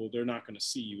 people, they're not going to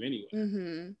see you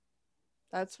anyway.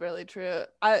 That's really true.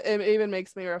 It even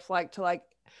makes me reflect to like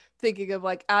thinking of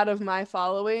like out of my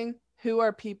following, who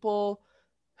are people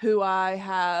who I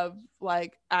have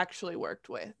like actually worked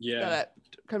with that I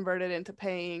converted into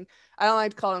paying. I don't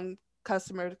like to call them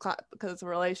customer because it's a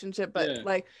relationship, but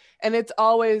like, and it's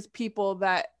always people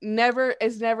that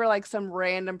it's never like some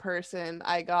random person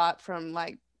I got from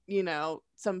like, you know,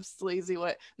 some sleazy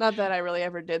way. Not that I really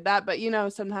ever did that, but you know,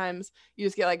 sometimes you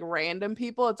just get like random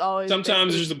people. It's always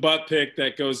sometimes there's a butt pic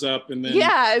that goes up, and then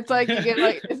it's like you get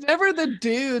like, it's never the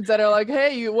dudes that are like,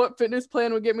 hey, what fitness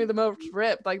plan would get me the most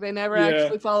ripped? Like they never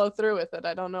actually follow through with it.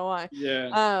 I don't know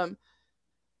why.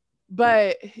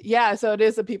 But yeah, so it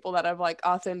is the people that I've like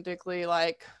authentically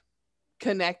like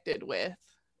connected with,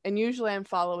 and usually I'm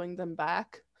following them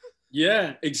back.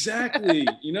 Yeah, exactly.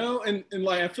 You know, and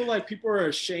like I feel like people are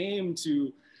ashamed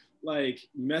to like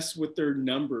mess with their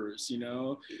numbers, you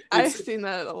know. I've seen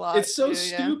that a lot. It's so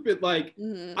stupid. Like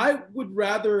I would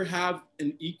rather have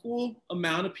an equal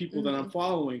amount of people that I'm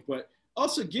following, but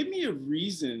also give me a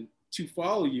reason to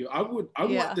follow you. I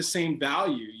want the same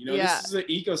value, you know. This is an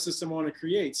ecosystem I want to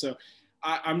create. So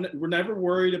we're never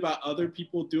worried about other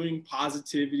people doing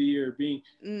positivity or being,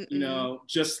 you know,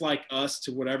 just like us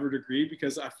to whatever degree,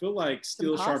 because I feel like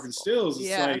steel sharpens steels.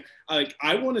 It's like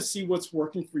I want to see what's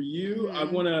working for you. I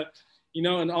want to, you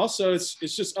know, and also it's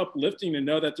just uplifting to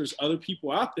know that there's other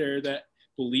people out there that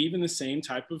believe in the same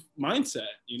type of mindset,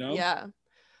 you know? Yeah.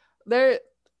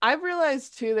 I've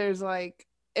realized too, there's like,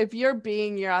 if you're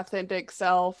being your authentic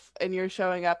self and you're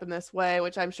showing up in this way,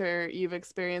 which I'm sure you've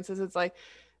experienced, it's like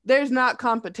there's not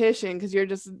competition because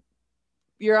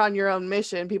you're on your own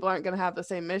mission. People aren't going to have the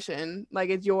same mission. Like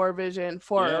it's your vision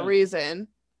for a reason.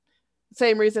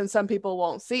 Same reason some people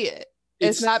won't see it.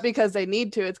 It's not because they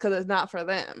need to, it's because it's not for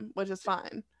them, which is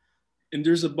fine. And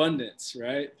there's abundance,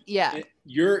 right? Yeah.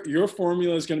 Your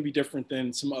formula is going to be different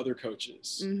than some other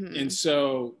coaches. And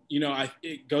so, you know,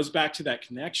 it goes back to that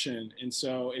connection. And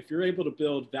so if you're able to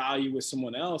build value with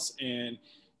someone else and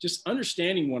just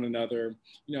understanding one another,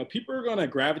 you know, people are going to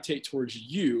gravitate towards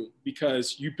you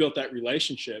because you built that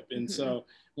relationship. And so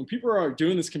when people are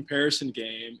doing this comparison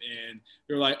game and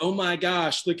they're like, oh my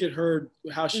gosh, look at her,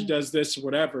 how she does this or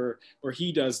whatever, or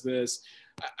he does this.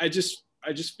 I just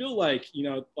feel like, you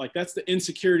know, like that's the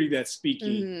insecurity that's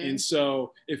speaking. And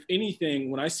so if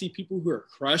anything, when I see people who are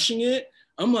crushing it,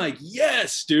 I'm like,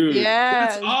 yes, dude,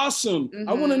 that's awesome.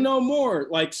 I want to know more.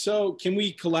 Like, so can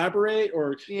we collaborate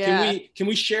or can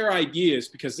we share ideas?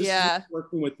 Because this is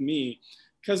working with me,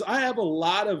 because I have a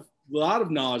lot of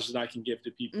knowledge that I can give to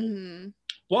people,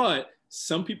 but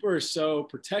some people are so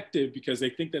protective because they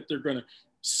think that they're going to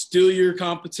steal your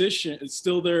competition,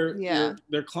 steal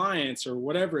their clients or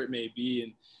whatever it may be.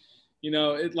 And you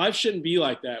know, life shouldn't be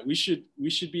like that. We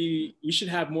should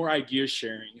have more idea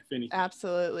sharing, if anything.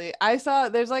 Absolutely. I saw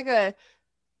there's like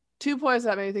 2 points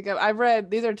that made me think of. I've read,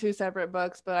 these are 2 separate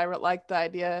books, but I like the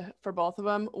idea for both of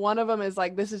them. One of them is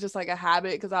like, this is just like a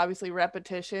habit, because obviously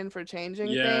repetition for changing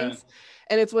things.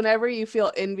 And it's whenever you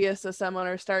feel envious of someone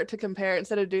or start to compare,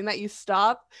 instead of doing that, you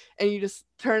stop and you just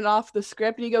turn off the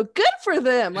script and you go, good for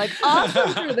them, like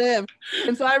awesome for them.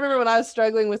 And so I remember when I was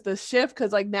struggling with this shift,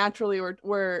 because like naturally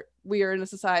we are in a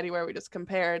society where we just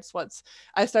compare.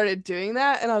 I started doing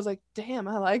that and I was like, damn,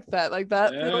 I like that. Like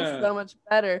that feels so much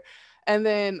better. And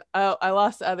then I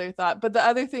lost the other thought. But the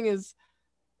other thing is,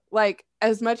 like,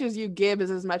 as much as you give is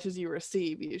as much as you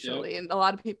receive usually. And a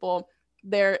lot of people,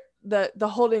 the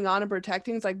holding on and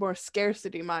protecting is like more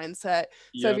scarcity mindset.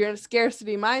 So if you're in a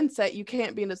scarcity mindset, you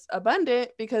can't be abundant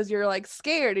because you're like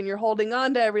scared and you're holding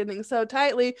on to everything so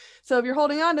tightly. So if you're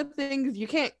holding on to things, you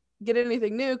can't get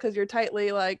anything new because you're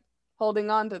tightly like holding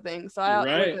on to things. So I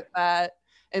look at that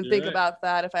and think about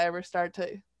that if I ever start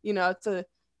to, you know,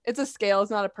 it's a scale.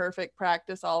 It's not a perfect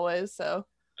practice always. So,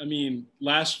 I mean,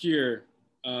 last year,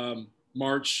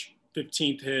 March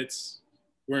 15th hits,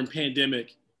 we're in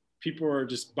pandemic. People are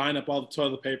just buying up all the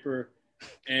toilet paper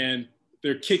and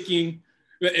they're kicking.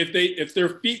 If their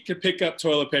feet could pick up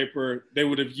toilet paper, they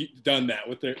would have done that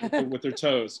with their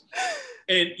toes.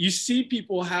 And you see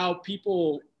how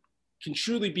people can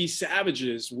truly be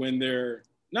savages when they're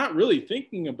not really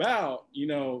thinking about, you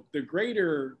know, the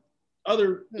greater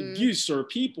other use or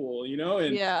people, you know.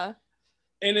 And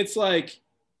and it's like,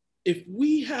 if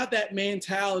we have that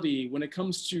mentality when it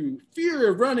comes to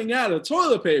fear of running out of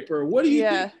toilet paper, what do you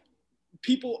think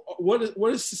people, what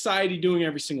is society doing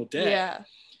every single day?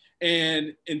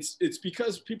 And it's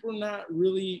because people are not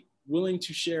really willing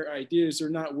to share ideas. They're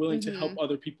not willing to help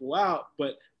other people out.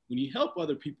 But when you help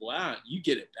other people out, you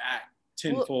get it back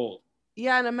tenfold.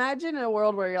 Yeah, and imagine in a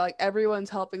world where you're like, everyone's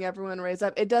helping everyone raise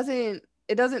up. It doesn't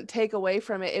take away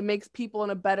from it. It makes people in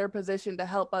a better position to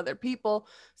help other people.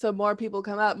 So more people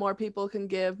come out, more people can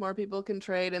give, more people can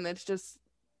trade. And it's just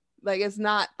like, it's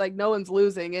not like no one's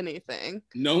losing anything.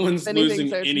 No one's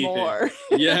losing anything. More.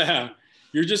 Yeah.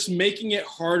 You're just making it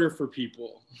harder for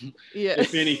people. Yeah.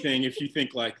 If anything, if you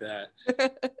think like that.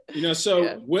 So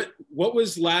yeah. What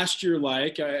was last year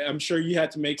like? I'm sure you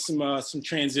had to make some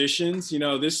transitions.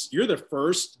 You're the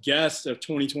first guest of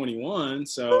 2021.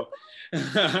 So,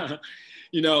 I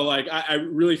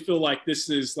really feel like this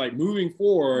is like moving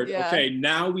forward. Yeah. Okay,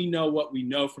 now we know what we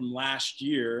know from last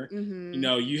year.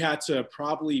 Mm-hmm. You had to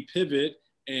probably pivot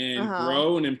and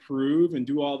grow and improve and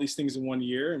do all these things in 1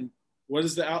 year. And what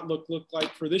does the outlook look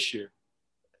like for this year?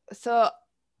 So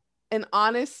in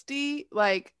honesty,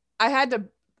 like I had to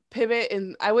pivot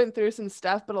and I went through some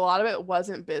stuff, but a lot of it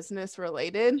wasn't business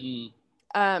related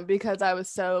because I was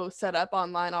so set up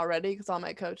online already because all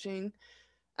my coaching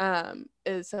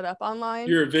is set up online.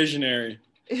 You're a visionary.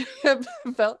 I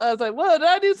was like, whoa, did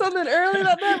I do something early?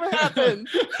 That never happened.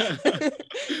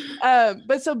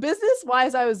 But so business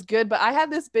wise, I was good, but I had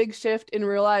this big shift in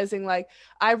realizing like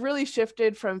I've really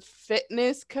shifted from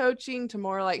fitness coaching to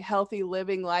more like healthy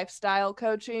living lifestyle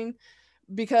coaching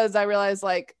because I realized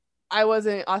like I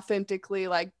wasn't authentically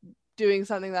like doing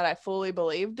something that I fully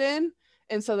believed in.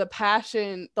 And so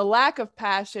the lack of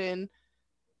passion,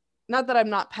 not that I'm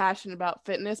not passionate about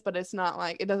fitness, but it's not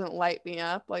like, it doesn't light me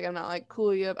up. Like, I'm not like,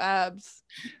 cool, you have abs.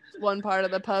 It's one part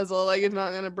of the puzzle. Like, it's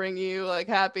not going to bring you like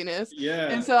happiness. Yeah.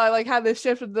 And so I like had this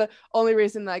shift of the only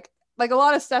reason like a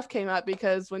lot of stuff came up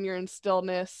because when you're in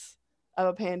stillness of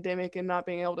a pandemic and not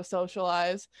being able to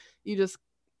socialize,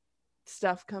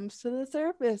 stuff comes to the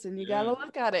surface and you got to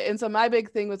look at it. And so my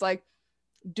big thing was like,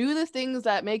 do the things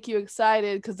that make you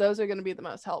excited because those are going to be the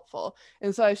most helpful.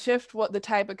 And so I shift what the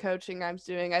type of coaching I'm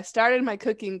doing. I started my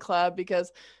cooking club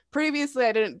because previously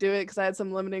I didn't do it because I had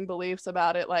some limiting beliefs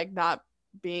about it, like not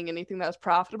being anything that was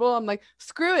profitable. I'm like,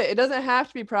 screw it. It doesn't have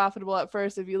to be profitable at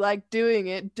first. If you like doing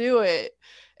it, do it.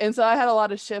 And so I had a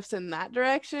lot of shifts in that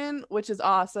direction, which is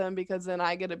awesome because then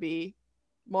I get to be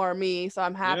more me. So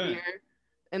I'm happier. Yeah.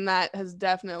 And that has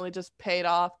definitely just paid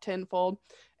off tenfold.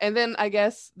 And then I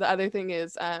guess the other thing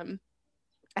is I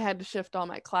had to shift all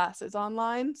my classes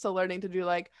online. So learning to do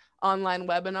like online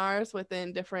webinars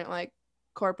within different like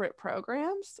corporate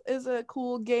programs is a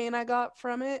cool gain I got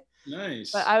from it.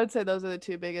 Nice. But I would say those are the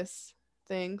two biggest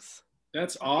things.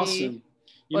 That's awesome.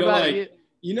 What about you?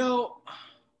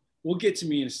 We'll get to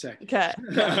me in a second. Okay.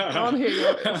 I want to hear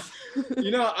yours.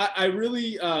 I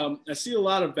really, I see a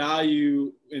lot of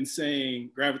value in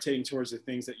gravitating towards the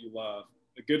things that you love.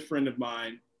 A good friend of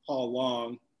mine, Paul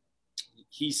Long,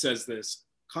 he says this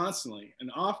constantly and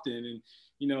often.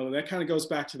 And, that kind of goes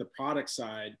back to the product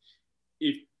side.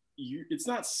 It's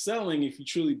not selling if you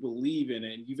truly believe in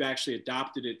it and you've actually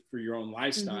adopted it for your own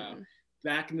lifestyle. Mm-hmm.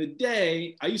 Back in the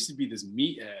day, I used to be this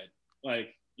meathead.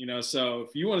 Like, so if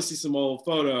you want to see some old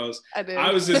photos,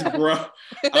 I was this bro.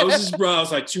 I was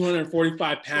like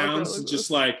 245 pounds and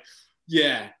just like,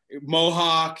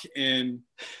 mohawk. And,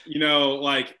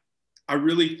 like I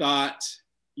really thought,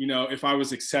 if I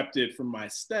was accepted from my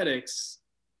aesthetics,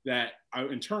 that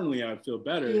internally I would feel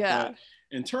better. Yeah. But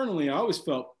internally, I always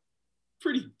felt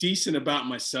pretty decent about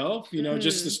myself,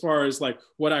 just as far as like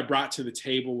what I brought to the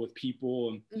table with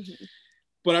people. And,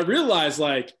 but I realized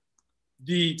like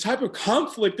the type of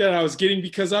conflict that I was getting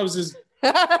because I was this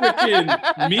freaking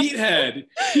meathead.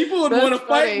 People would want to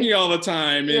fight me all the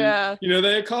time. And,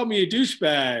 they called me a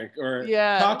douchebag or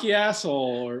cocky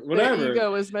asshole or whatever. The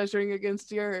ego was measuring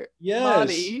against your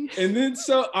body. And then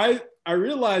so I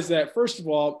realized that, first of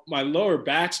all, my lower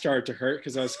back started to hurt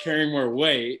because I was carrying more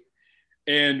weight.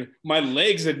 And my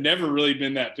legs had never really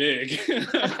been that big.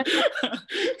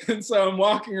 And so I'm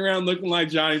walking around looking like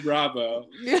Johnny Bravo.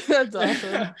 Yeah, that's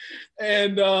awesome.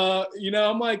 And,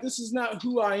 I'm like, this is not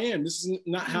who I am. This is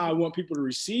not how I want people to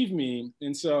receive me.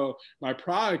 And so my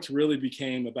product really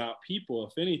became about people,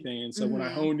 if anything. And so when I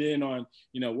honed in on,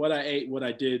 what I ate, what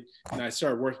I did, and I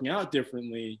started working out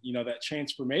differently, that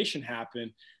transformation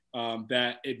happened.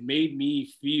 That it made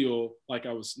me feel like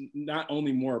I was not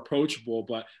only more approachable,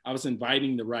 but I was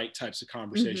inviting the right types of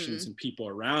conversations and people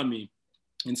around me.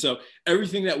 And so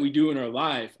everything that we do in our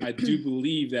life, I do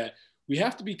believe that we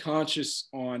have to be conscious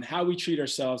on how we treat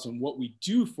ourselves and what we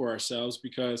do for ourselves,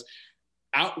 because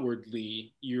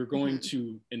outwardly you're going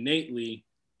to innately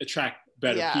attract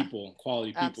better people,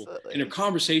 quality people. Absolutely. And your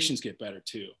conversations get better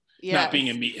too. Yes. Not being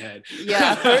a meathead.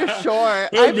 Yeah, for sure.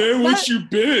 Hey, man, what's your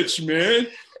bitch, man?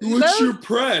 What's your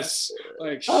press?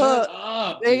 Like, shut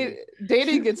up.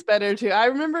 Dating gets better too. I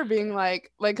remember being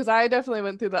like, because I definitely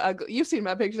went through the ugly. You've seen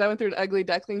my pictures. I went through the ugly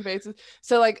duckling phases.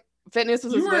 So like, fitness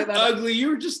was. You weren't ugly. You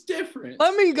were just different.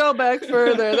 Let me go back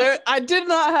further. I did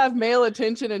not have male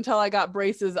attention until I got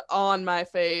braces on my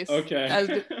face.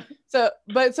 Okay. So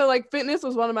like, fitness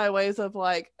was one of my ways of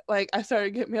like like I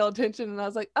started getting male attention, and I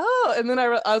was like, oh, and then I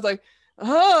was like,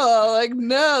 oh, like,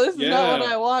 no, this is not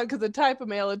what I want, because the type of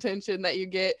male attention that you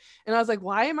get. And I was like,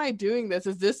 why am I doing this?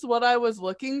 Is this what I was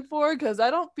looking for? Because I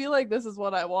don't feel like this is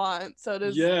what I want. So it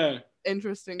is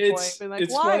interesting point. Like,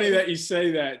 it's funny that you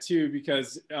say that too,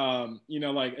 because you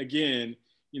know, like, again,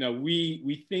 you know,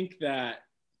 we think that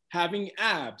having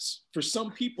abs, for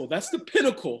some people, that's the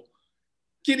pinnacle.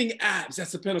 Getting abs,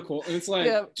 that's the pinnacle. And it's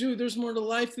like, dude, there's more to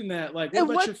life than that. Like, what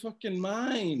about your fucking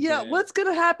mind? Yeah, man? What's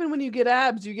gonna happen when you get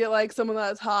abs? You get like someone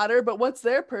that's hotter, but what's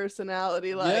their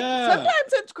personality like?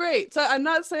 Sometimes it's great. So I'm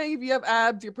not saying if you have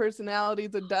abs, your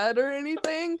personality's a dud or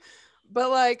anything,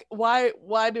 but like, why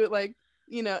do it, like,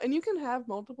 you know? And you can have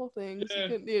multiple things,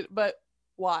 but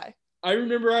why? I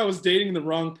remember I was dating the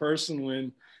wrong person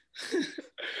when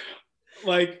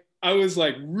like I was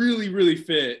like really, really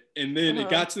fit. And then it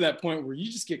got to that point where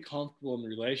you just get comfortable in the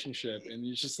relationship and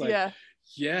you're just like,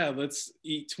 let's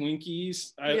eat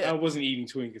Twinkies. I wasn't eating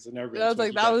Twinkies. I never. I was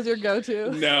like, that was your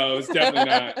go-to. No, it's definitely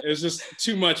not. It was just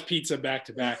too much pizza back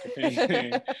to back, if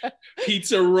anything.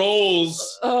 Pizza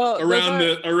rolls around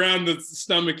the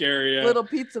stomach area. Little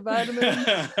pizza vitamins.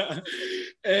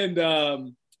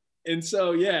 And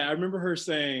so, I remember her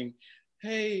saying,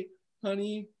 hey,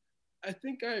 honey, I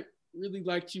think I really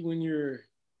liked you when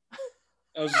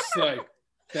I was just like,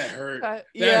 that hurt. That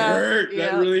hurt.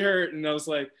 That really hurt. And I was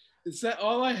like, is that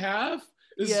all I have?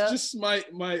 Is just my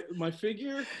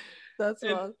figure? That's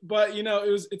wrong. But you know,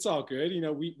 it's all good. You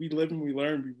know, we live and we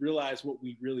learn. We realize what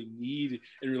we really need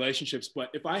in relationships. But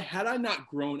if I not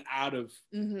grown out of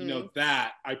you know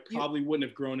that, I probably wouldn't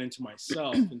have grown into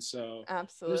myself. And so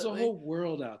absolutely, there's a whole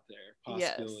world out there,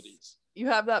 possibilities. Yes. You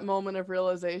have that moment of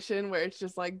realization where it's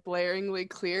just like blaringly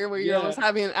clear, where you're almost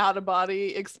having an out of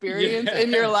body experience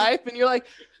in your life, and you're like,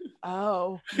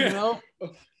 oh, no.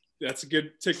 That's a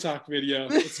good TikTok video.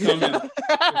 It's coming.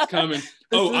 It's coming.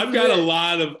 I've got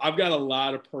a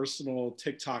lot of personal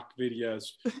TikTok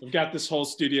videos. I've got this whole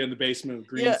studio in the basement with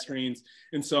green screens,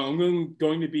 and so I'm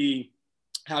going to be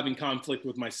having conflict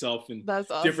with myself and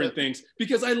different things,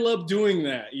 because I love doing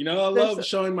that. You know, I love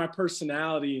showing my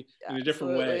personality in a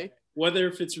different way, whether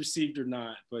if it's received or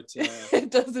not. But it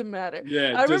doesn't matter.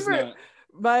 Yeah, I remember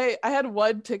I had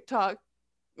one TikTok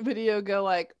video go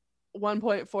like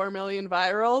 1.4 million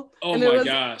viral. Oh, and my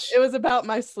gosh. It was about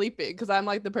my sleeping, because I'm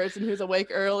like the person who's awake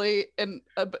early and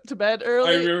to bed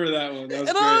early. I remember that one. That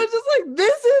was great. I was just like,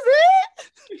 this is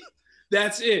it.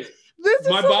 That's it.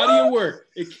 My body of work.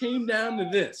 It came down to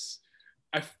this.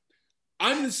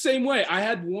 I'm the same way. I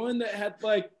had one that had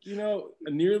like, you know,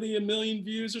 nearly 1 million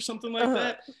views or something like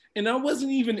that. And I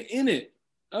wasn't even in it.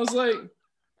 I was like,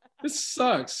 this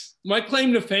sucks. My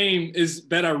claim to fame is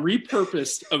that I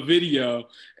repurposed a video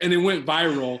and it went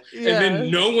viral, and then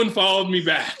no one followed me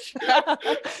back.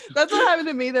 That's what happened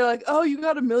to me. They're like, oh, you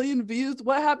got 1 million views.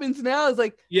 What happens now? It's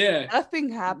like, nothing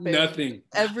happened. Nothing.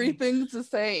 Everything's the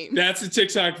same. That's a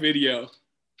TikTok video.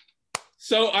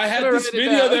 So I had this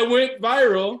video that went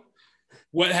viral.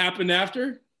 What happened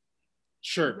after?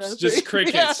 Chirps, just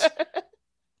crickets.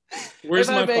 Where's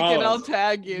my follow? I'll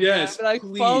tag you. Yes, like,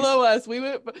 please. Follow us. We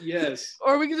went. Yes.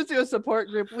 Or we can just do a support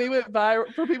group. We went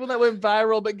viral for people that went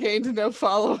viral but gained no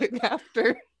following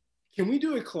after. Can we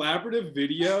do a collaborative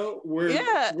video where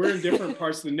we're in different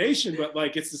parts of the nation, but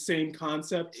like it's the same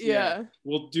concept? Yeah.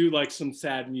 We'll do like some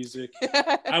sad music.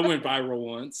 I went viral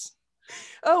once.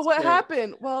 Oh, what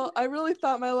happened? Well, I really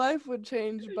thought my life would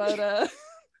change, but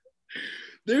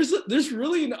there's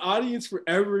really an audience for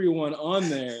everyone on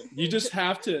there. You just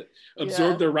have to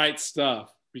absorb the right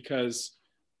stuff, because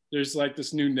there's like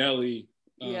this new Nelly.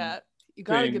 You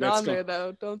gotta get on there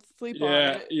though. Don't sleep on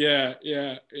it.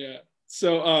 Yeah.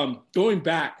 So going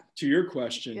back to your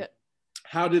question,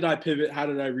 how did I pivot? How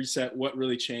did I reset? What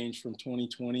really changed from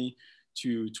 2020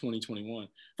 to 2021?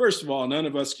 First of all, none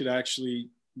of us could actually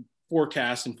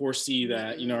forecast and foresee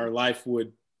that, you know, our life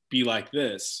would be like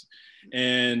this.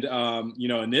 And, you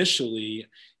know, initially,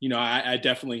 you know, I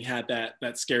definitely had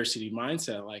that scarcity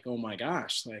mindset, like, oh my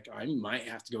gosh, like I might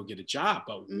have to go get a job,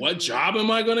 but what job am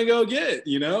I going to go get,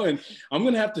 you know, and I'm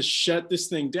going to have to shut this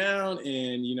thing down.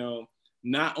 And, you know,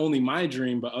 not only my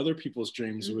dream, but other people's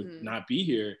dreams would not be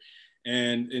here.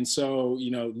 And so, you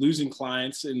know, losing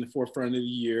clients in the forefront of the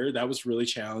year, that was really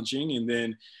challenging. And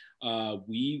then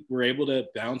we were able to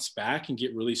bounce back and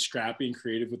get really scrappy and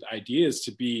creative with ideas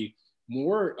to be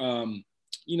more,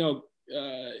 you know,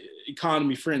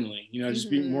 economy friendly, you know, just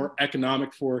be more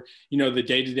economic for, you know, the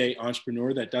day-to-day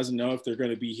entrepreneur that doesn't know if they're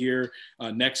going to be here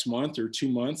next month or 2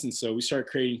 months. And so we started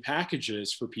creating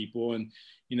packages for people, and,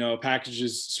 you know,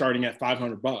 packages starting at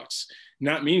 $500.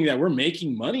 not meaning that we're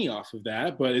making money off of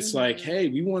that, but it's like, hey,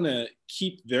 we want to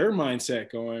keep their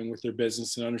mindset going with their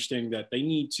business and understanding that they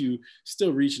need to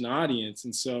still reach an audience.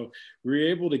 And so we were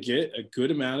able to get a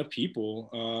good amount of people,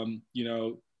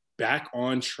 back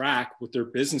on track with their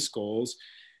business goals,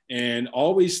 and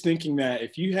always thinking that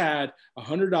if you had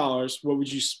 $100, what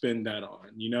would you spend that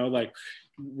on? Like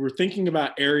we're thinking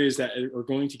about areas that are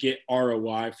going to get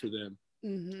ROI for them.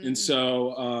 And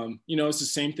so, it's the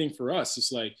same thing for us.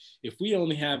 It's like, if we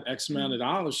only have X amount of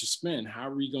dollars to spend, how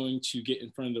are we going to get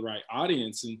in front of the right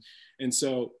audience? And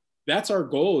so that's our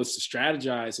goal, is to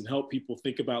strategize and help people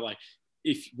think about, like,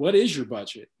 what is your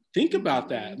budget? Think about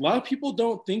that. A lot of people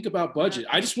don't think about budget.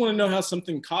 I just want to know how much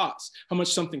something costs.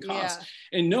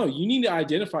 Yeah. And no, you need to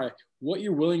identify what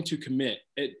you're willing to commit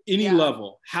at any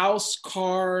level, house,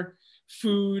 car,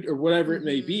 food, or whatever it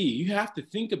may be. You have to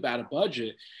think about a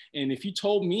budget. And if you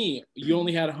told me you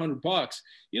only had $100,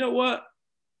 you know what?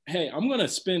 Hey, I'm going to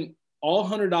spend all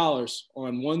 $100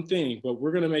 on one thing, but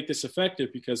we're going to make this effective,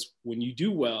 because when you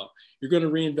do well, you're going to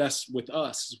reinvest with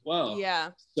us as well.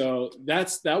 Yeah. So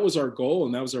that was our goal,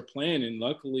 and that was our plan. And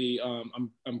luckily,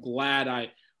 I'm glad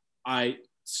I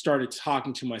started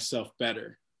talking to myself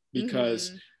better,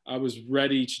 because I was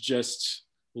ready to just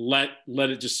let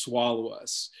it just swallow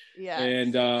us. Yeah.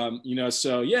 And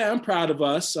so I'm proud of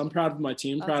us. I'm proud of my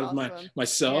team. That's proud awesome. of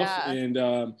myself. Yeah. And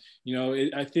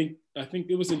I think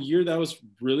it was a year that was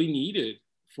really needed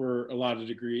for a lot of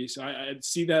degrees. I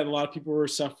see that a lot of people were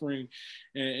suffering,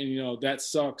 and that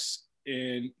sucks.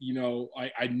 And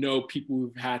I know people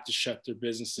who've had to shut their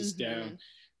businesses down.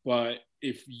 But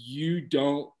if you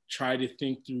don't try to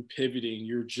think through pivoting,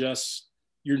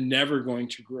 you're never going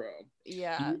to grow.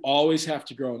 Yeah. You always have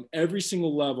to grow on every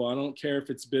single level. I don't care if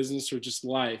it's business or just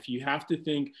life. You have to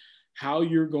think how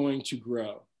you're going to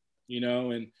grow,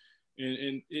 and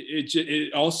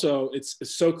it also, it's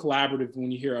so collaborative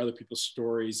when you hear other people's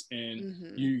stories,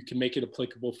 and you can make it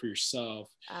applicable for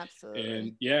yourself.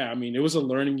 Absolutely. And it was a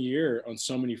learning year on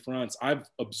so many fronts. I've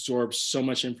absorbed so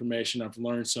much information. I've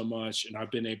learned so much, and I've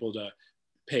been able to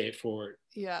pay it forward.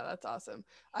 Yeah, that's awesome.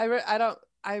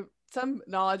 Some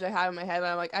knowledge I have in my head, and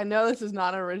I'm like, I know this is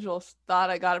not an original thought.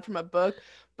 I got it from a book,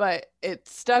 but it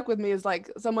stuck with me, is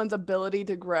like someone's ability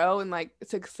to grow and like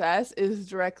success is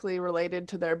directly related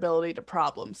to their ability to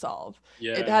problem solve.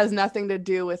 Yeah. It has nothing to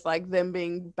do with like them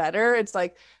being better. It's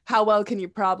like, how well can you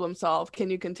problem solve? Can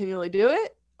you continually do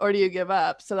it, or do you give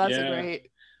up? So that's a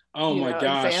great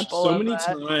example. So many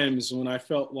times when I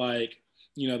felt like,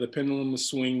 the pendulum was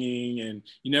swinging, and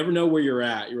you never know where you're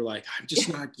at. You're like, I'm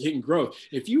just not getting growth.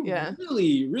 If you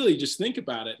really, really just think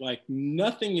about it, like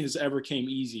nothing has ever came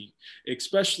easy,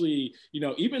 especially,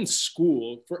 even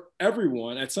school for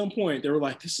everyone. At some point they were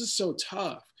like, this is so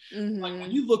tough. Like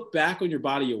when you look back on your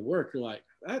body of work, you're like,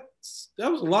 that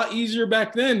was a lot easier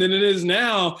back then than it is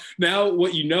now. Now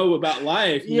what you know about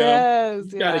life,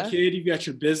 you've got a kid, you've got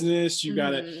your business, you've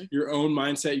got your own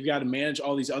mindset, you've got to manage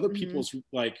all these other people's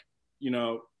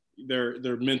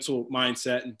their mental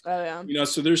mindset. And,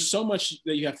 so there's so much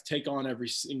that you have to take on every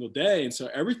single day. And so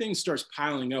everything starts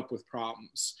piling up with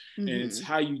problems, and it's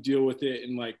how you deal with it.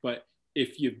 And but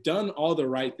if you've done all the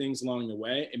right things along the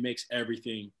way, it makes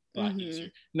everything a lot easier.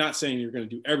 Not saying you're going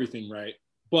to do everything right,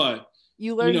 but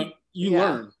you learn, you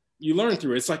learn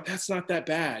through it. It's like, that's not that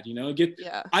bad.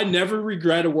 I never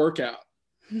regret a workout.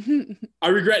 I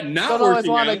regret not working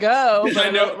out. I go, but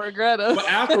I don't regret it. But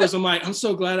afterwards, I'm like, I'm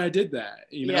so glad I did that.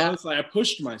 It's like I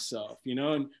pushed myself.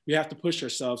 And we have to push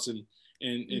ourselves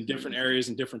in different areas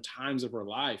and different times of our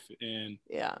life. And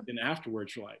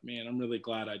afterwards, you're like, man, I'm really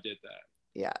glad I did that.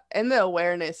 Yeah, and the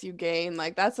awareness you gain,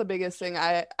 like that's the biggest thing.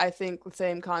 I think the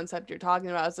same concept you're talking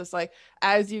about is just like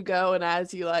as you go and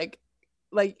as you like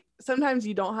sometimes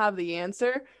you don't have the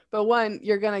answer, but one,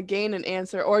 you're going to gain an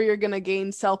answer, or you're going to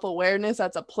gain self-awareness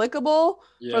that's applicable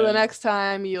for the next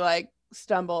time you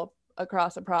stumble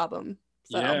across a problem.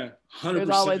 So 100%. There's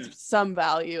always some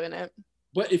value in it.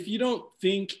 But if you don't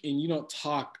think and you don't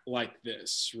talk like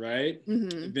this, right,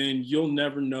 then you'll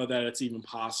never know that it's even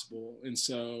possible. And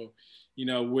so,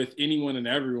 with anyone and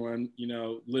everyone,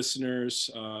 listeners,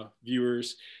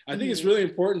 viewers, I think it's really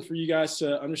important for you guys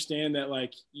to understand that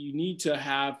you need to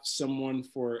have someone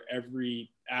for every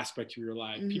aspect of your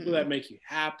life. People that make you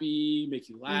happy, make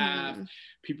you laugh,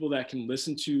 people that can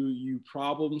listen to you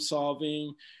problem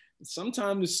solving.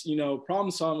 Sometimes,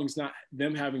 problem solving is not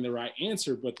them having the right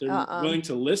answer, but they're willing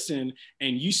to listen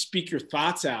and you speak your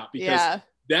thoughts out, because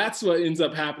that's what ends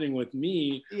up happening with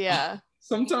me. Yeah.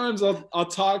 sometimes I'll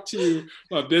talk to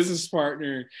my business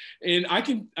partner and I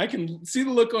can see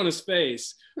the look on his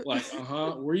face, like,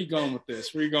 where are you going with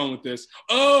this? Where are you going with this?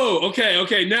 Oh,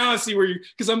 okay. Now I see where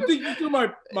because I'm thinking through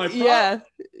my problem,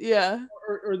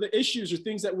 or the issues or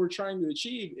things that we're trying to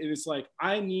achieve. And it's like,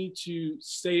 I need to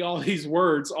say all these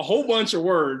words, a whole bunch of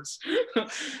words,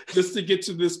 just to get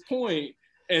to this point.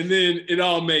 And then it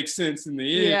all makes sense in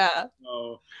the end. Yeah.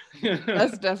 So.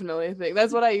 That's definitely a thing.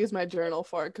 That's what I use my journal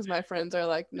for, because my friends are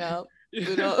like, no,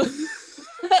 we don't.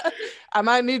 I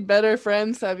might need better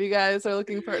friends. So if you guys are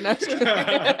looking for there's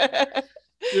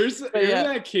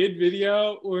that kid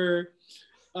video where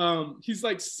he's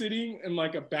like sitting in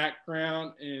like a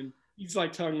background and he's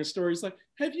like telling a story. He's like,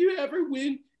 have you ever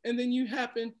win and then you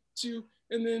happen to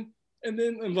and then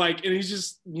and he's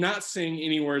just not saying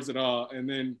any words at all, and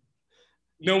then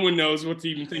no one knows what to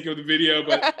even think of the video,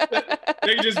 but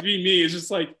they just be me. It's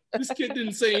just like, this kid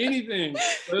didn't say anything.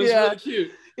 But it was really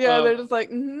cute. Yeah, they're just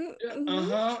like, You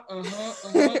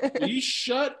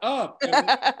shut up.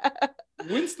 And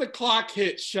when's the clock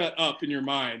hit shut up in your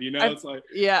mind? You know, it's like.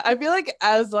 Yeah, I feel like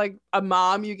as like a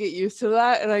mom, you get used to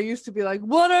that. And I used to be like,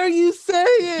 what are you saying?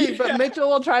 Yeah. But Mitchell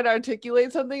will try to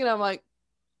articulate something and I'm like.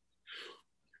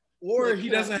 Or he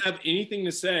doesn't have anything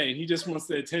to say and he just wants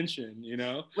the attention, you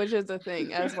know? Which is a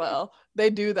thing as well.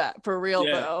 They do that for real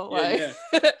though. What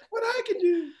I can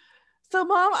do. So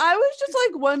Mom, I was just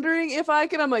like wondering if I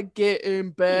can, I'm like, get in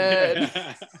bed.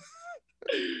 Yeah.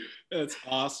 That's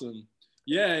awesome.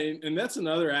 Yeah, and that's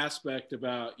another aspect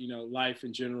about, you know, life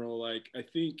in general. Like, I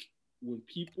think when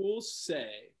people say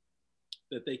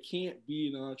that they can't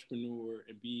be an entrepreneur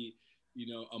and be, you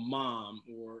know, a mom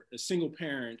or a single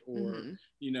parent or,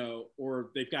 you know, or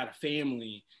they've got a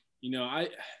family, you know, I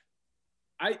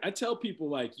tell people,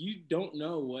 like, you don't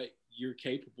know what you're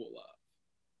capable of.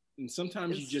 And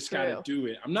sometimes you just got to do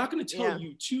it. I'm not going to tell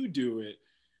you to do it,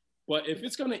 but if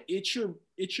it's going to itch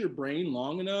your brain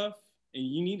long enough and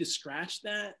you need to scratch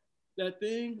that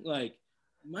thing, like,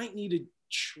 you might need to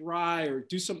try or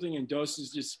do something in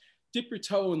doses, just dip your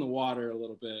toe in the water a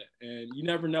little bit, and you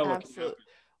never know what can happen.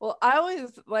 Well, I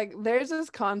always like, there's this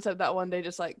concept that one day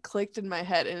just like clicked in my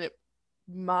head and it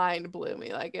mind blew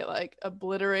me. Like, it like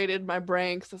obliterated my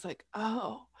brain, because I was like,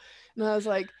 oh, and I was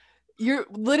like, you're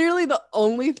literally the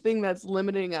only thing that's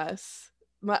limiting us,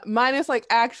 minus like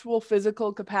actual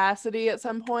physical capacity at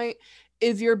some point,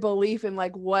 is your belief in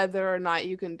like whether or not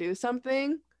you can do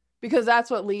something, because that's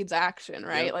what leads action,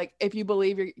 right? Yep. Like, if you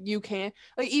believe you can,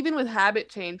 like, even with habit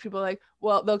change, people are like,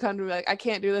 well, they'll come to me like, I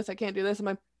can't do this. I'm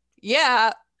like,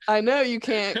 yeah, I know you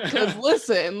can't, because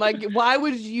listen, like, why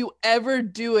would you ever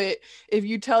do it if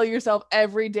you tell yourself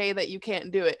every day that you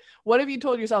can't do it? What if you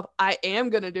told yourself, I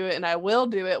am going to do it and I will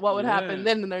do it? What would happen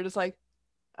then? And they're just like,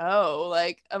 oh,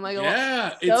 like, I'm like,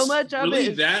 yeah, well, so much of really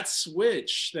it is that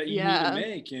switch that you need to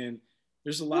make. And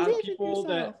there's a lot of people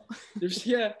that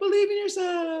believe in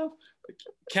yourself.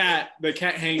 The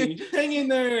cat hang in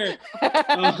there.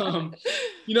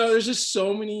 You know, there's just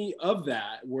so many of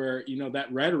that where, you know,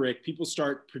 that rhetoric, people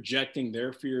start projecting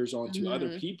their fears onto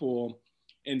other people.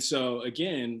 And so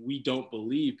again, we don't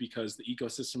believe because the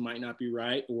ecosystem might not be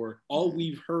right, or all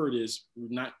we've heard is we're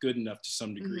not good enough to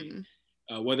some degree.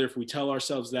 Whether if we tell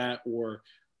ourselves that, or,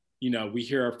 you know, we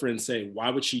hear our friends say, why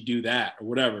would she do that, or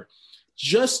whatever.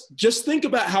 Just think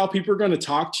about how people are going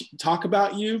to talk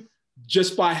about you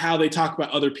just by how they talk about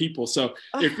other people. So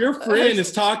if your friend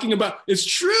is talking about, it's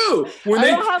true. When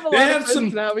they've got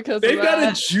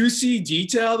a juicy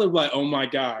detail, they're like, oh my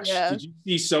gosh, did you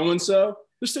see so-and-so?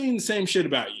 They're saying the same shit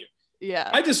about you. Yeah.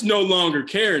 I just no longer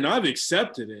care, and I've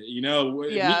accepted it. You know,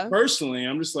 me personally,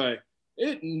 I'm just like,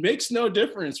 it makes no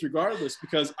difference regardless,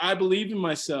 because I believe in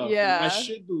myself. Yeah. I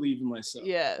should believe in myself.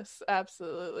 Yes,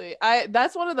 absolutely.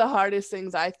 That's one of the hardest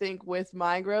things I think with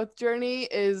my growth journey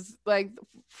is, like,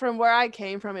 from where I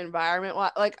came from environment,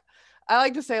 like, I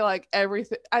like to say, like,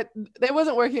 everything, they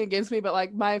wasn't working against me, but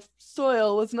like my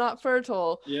soil was not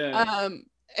fertile. Yeah.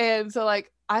 And so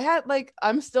like I had, like,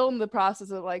 I'm still in the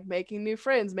process of like making new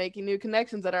friends, making new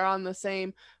connections that are on the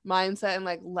same mindset and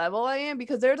like level I am,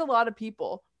 because there's a lot of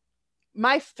people.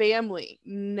 My family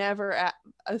never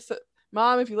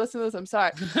Mom, if you listen to this, I'm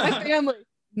sorry. My family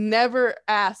never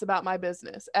asked about my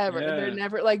business ever. They're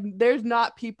never, like, there's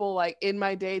not people like in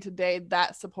my day-to-day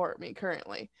that support me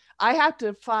currently. I have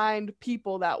to find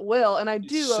people that will, and I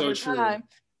do over time.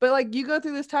 But like, you go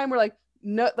through this time where like,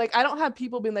 no, like, I don't have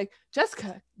people being like,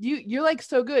 Jessica, you're like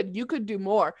so good, you could do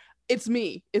more. It's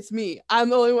me. I'm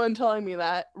the only one telling me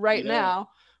that right now.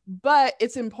 But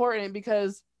it's important,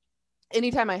 because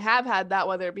anytime I have had that,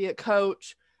 whether it be a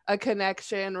coach, a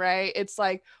connection, right? It's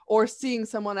like, or seeing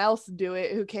someone else do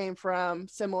it who came from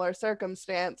similar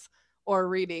circumstance, or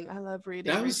reading. I love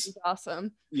reading. That was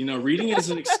awesome. Reading is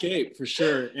an escape for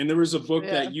sure. And there was a book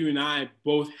that you and I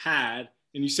both had,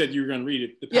 and you said you were going to read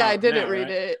it. I didn't read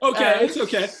it. Okay,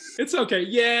 it's okay.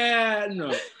 Yeah, no.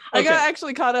 Okay. I got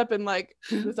actually caught up in like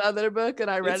this other book, and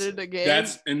I read it again.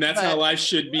 That's how life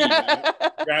should be. Right?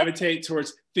 Gravitate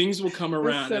towards things will come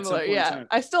around at some point in time.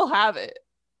 I still have it.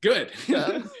 Good.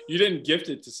 So. You didn't gift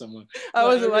it to someone. I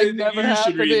wasn't like, never you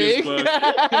happening. Should read this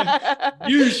book.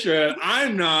 You should.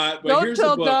 I'm not. But don't here's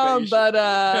tell a book Dom, but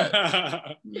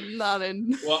not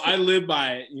in. Well, I live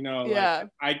by it. You know, yeah.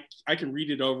 Like, I can read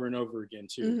it over and over again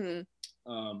too,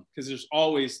 because there's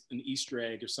always an Easter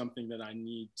egg or something that I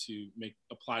need to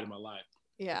apply to my life.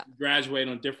 Yeah. We graduate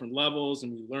on different levels,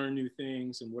 and we learn new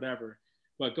things and whatever.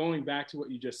 But going back to what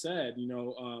you just said, you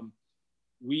know.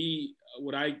 The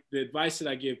advice that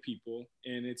I give people,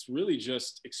 and it's really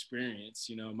just experience,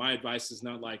 you know, my advice is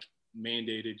not like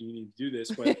mandated, you need to do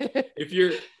this, but if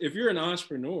you're an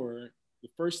entrepreneur, the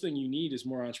first thing you need is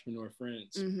more entrepreneur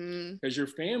friends, because your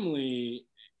family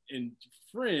and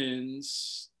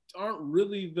friends aren't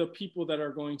really the people that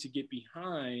are going to get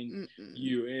behind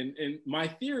you. And my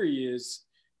theory is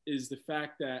the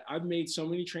fact that I've made so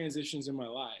many transitions in my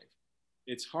life.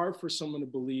 It's hard for someone to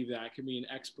believe that I can be an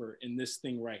expert in this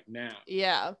thing right now.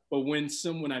 Yeah. But when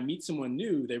I meet someone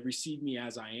new, they receive me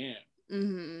as I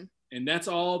am. And that's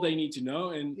all they need to know.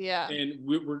 And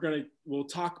we'll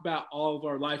talk about all of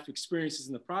our life experiences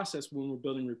in the process when we're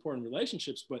building rapport and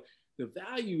relationships. But the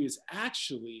value is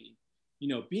actually, you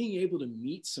know, being able to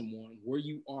meet someone where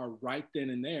you are right then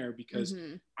and there, because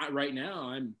right now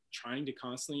I'm trying to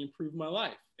constantly improve my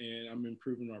life, and I'm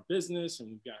improving our business, and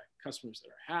we've got customers that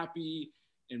are happy,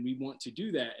 and we want to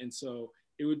do that. And so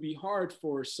it would be hard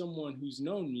for someone who's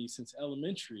known me since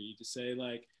elementary to say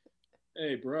like,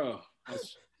 hey bro, I've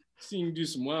seen you do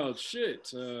some wild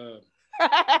shit. I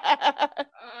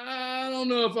don't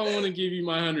know if I want to give you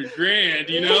my $100,000,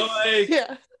 you know,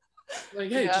 like,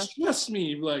 hey, just trust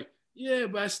me. Like, yeah,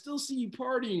 but I still see you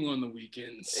partying on the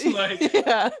weekends. Like,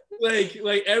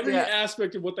 like every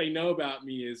aspect of what they know about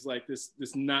me is like this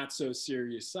not so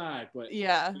serious side. But you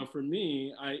know, for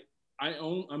me,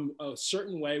 I'm a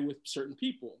certain way with certain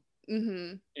people,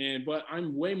 but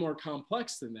I'm way more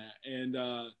complex than that. And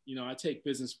you know, I take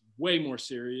business way more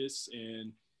serious,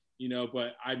 and you know,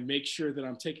 but I make sure that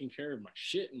I'm taking care of my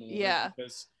shit in my life,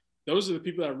 because those are the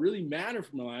people that really matter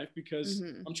for my life, because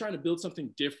I'm trying to build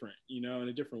something different, you know, in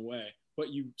a different way, but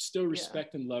you still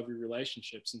respect and love your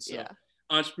relationships. And so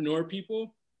entrepreneur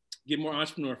people, get more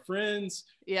entrepreneur friends.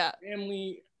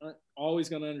 Family aren't always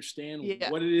going to understand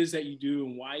what it is that you do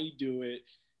and why you do it.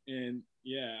 And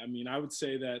I mean, I would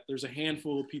say that there's a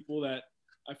handful of people that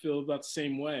I feel about the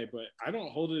same way, but I don't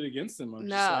hold it against them. I'm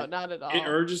just like, not at all. It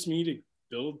urges me to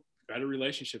build better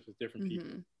relationships with different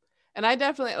people. And I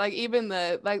definitely like, even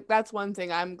that's one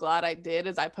thing I'm glad I did,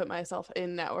 is I put myself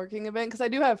in networking event, because I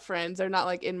do have friends. They're not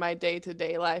like in my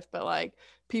day-to-day life, but like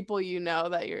people, you know,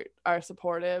 that are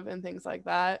supportive and things like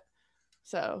that.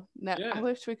 So I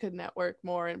wish we could network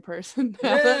more in person.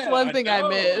 That's one thing I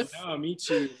miss. Me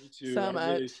too. So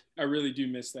much. I really do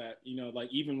miss that. You know, like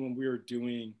even when we were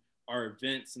doing our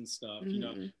events and stuff, you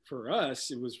know, for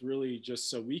us, it was really just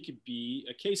so we could be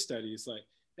a case study. It's like,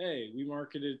 hey, we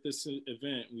marketed this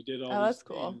event, we did all these that's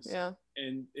cool. things,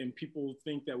 and people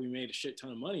think that we made a shit ton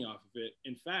of money off of it.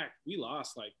 In fact, we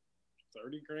lost like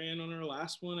 $30,000 on our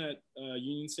last one at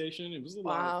Union Station. It was a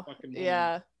lot of fucking money.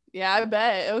 I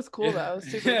bet. It was cool though. It was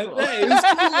super cool. It was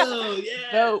cool.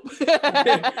 Dope.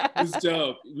 It was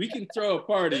dope. We can throw a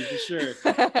party for sure.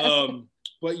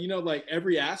 But you know, like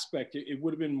every aspect, it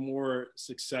would have been more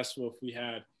successful if we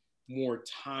had more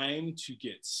time to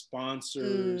get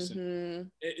sponsors. And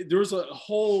there's a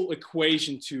whole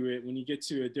equation to it when you get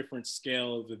to a different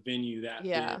scale of the venue that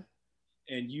big.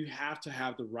 And you have to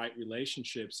have the right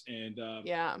relationships. And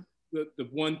the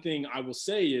one thing I will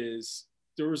say is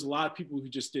there was a lot of people who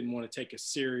just didn't want to take us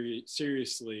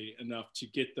seriously enough to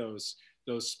get those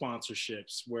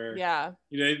sponsorships, where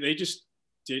you know, they just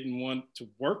didn't want to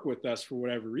work with us for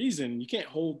whatever reason. You can't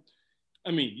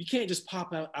just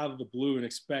pop out of the blue and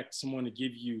expect someone to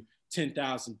give you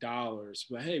 $10,000.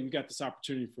 But hey, we got this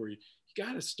opportunity for you. You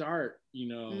got to start, you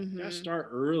know, you got to start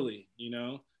early, you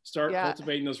know, start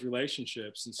cultivating those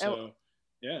relationships. And so,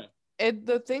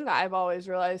 the thing I've always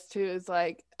realized too is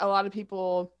like a lot of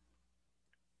people,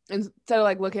 instead of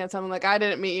like looking at someone like, I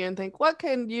didn't meet you and think, what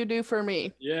can you do for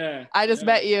me? I just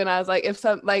met you, and I was like,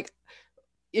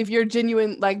 if you're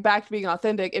genuine, like back to being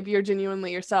authentic, if you're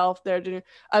genuinely yourself,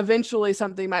 eventually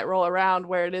something might roll around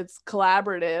where it is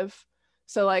collaborative.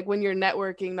 So like when you're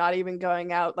networking, not even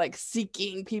going out like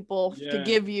seeking people to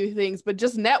give you things, but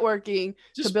just networking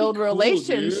to build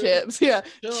relationships. Dude. Yeah.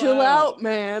 Chill out,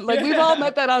 man. Like we've all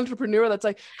met that entrepreneur that's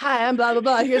like, hi, I'm blah, blah,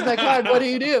 blah. Here's my card. What do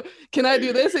you do? Can I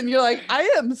do this? And you're like, I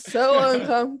am so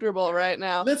uncomfortable right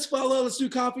now. Let's follow, let's do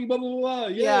coffee, blah, blah, blah.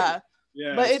 Yeah.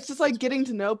 But it's just like getting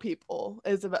to know people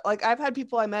is about, like, I've had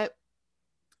people I met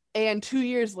and 2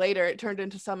 years later it turned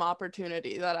into some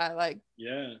opportunity that I like.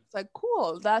 Yeah. It's like,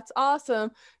 cool, that's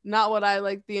awesome. Not what I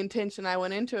like the intention I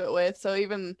went into it with. So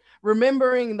even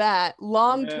remembering that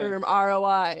long-term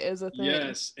ROI is a thing.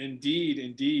 Yes,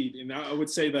 indeed. And I would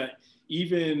say that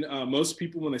even most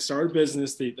people, when they start a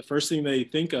business, the first thing they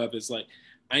think of is like,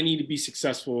 I need to be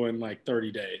successful in like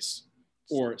 30 days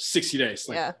or 60 days.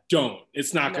 Like, don't.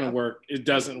 It's not going to work. It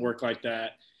doesn't work like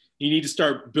that. You need to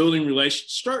start building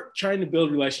start trying to build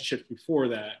relationships before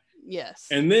that. Yes.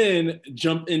 And then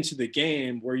jump into the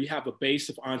game where you have a base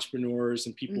of entrepreneurs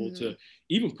and people to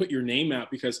even put your name out,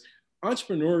 because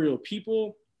entrepreneurial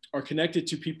people are connected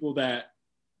to people that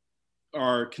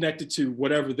are connected to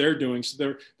whatever they're doing.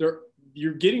 So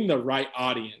you're getting the right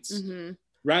audience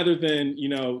rather than,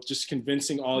 just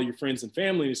convincing all your friends and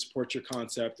family to support your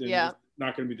concept. And it's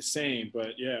not going to be the same,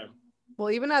 but yeah. Well,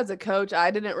 even as a coach,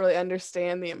 I didn't really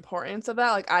understand the importance of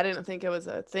that. Like, I didn't think it was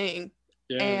a thing.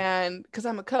 Yeah. And because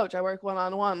I'm a coach, I work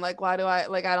one-on-one. Like, why do I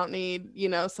don't need,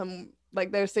 some,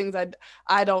 like, there's things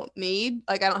I don't need.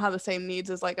 Like, I don't have the same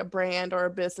needs as like a brand or a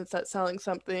business that's selling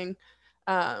something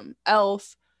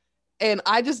else. And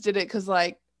I just did it because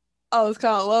like, I was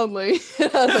kind of lonely.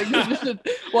 I was like,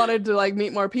 wanted to like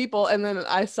meet more people. And then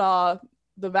I saw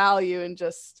the value in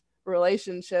just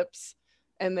relationships,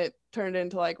 and it turned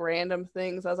into like random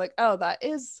things. I was like, oh, that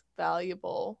is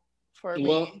valuable for me.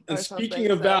 Well, and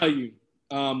speaking of value,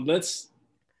 let's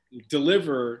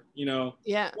deliver,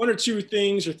 one or two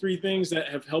things or three things that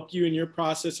have helped you in your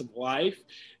process of life.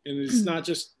 And it's not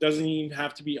just, doesn't even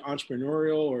have to be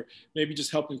entrepreneurial or maybe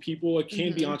just helping people. It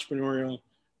can be entrepreneurial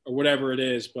or whatever it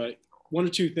is, but one or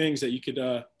two things that you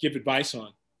could give advice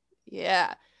on.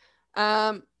 Yeah.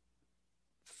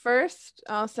 First,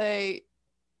 I'll say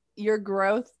your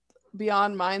growth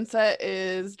beyond mindset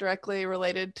is directly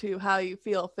related to how you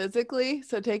feel physically.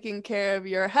 So taking care of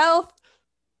your health,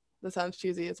 that sounds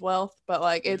cheesy as wealth, but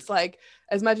like, it's like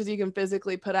as much as you can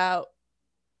physically put out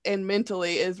and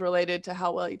mentally is related to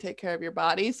how well you take care of your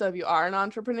body. So if you are an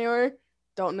entrepreneur,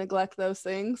 don't neglect those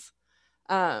things.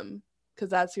 Because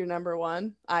that's your number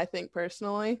one, I think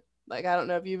personally. Like, I don't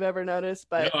know if you've ever noticed,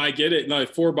 but no, I get it. No,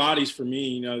 4 bodies for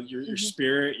me, your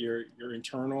spirit, your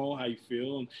internal, how you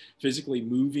feel, and physically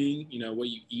moving, what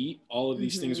you eat, all of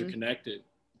these things are connected.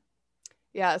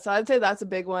 Yeah. So I'd say that's a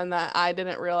big one that I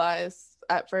didn't realize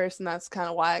at first. And that's kind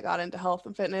of why I got into health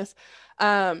and fitness.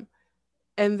 And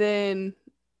then,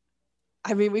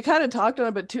 I mean, we kind of talked on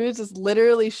it, but too, it's just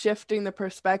literally shifting the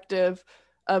perspective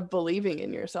of believing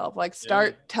in yourself. Like,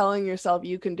 start telling yourself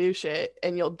you can do shit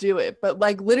and you'll do it, but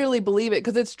like literally believe it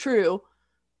because it's true.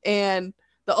 And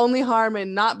the only harm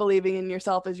in not believing in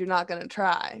yourself is you're not going to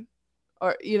try,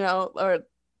 or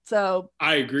so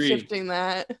I agree. Shifting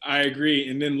that. I agree.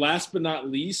 And then last but not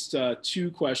least,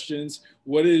 2 questions.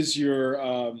 What is your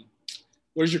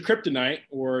kryptonite,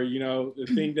 or,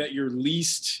 the thing that you're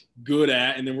least good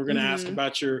at? And then we're going to ask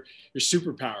about your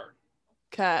superpower.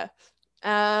 Okay.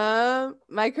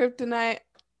 My kryptonite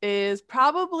is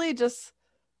probably just,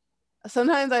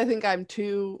 sometimes I think I'm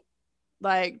too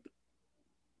like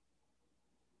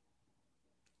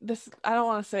this, I don't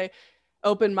want to say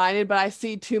open-minded, but I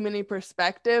see too many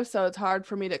perspectives. So it's hard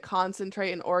for me to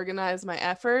concentrate and organize my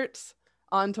efforts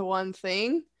onto one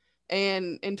thing.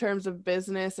 And in terms of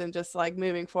business and just like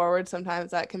moving forward,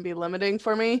 sometimes that can be limiting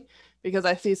for me because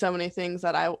I see so many things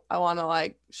that I want to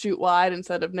like shoot wide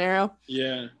instead of narrow.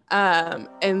 Yeah.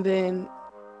 And then,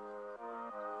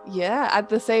 at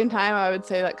the same time, I would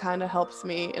say that kind of helps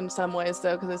me in some ways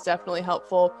though, because it's definitely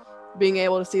helpful. Being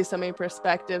able to see so many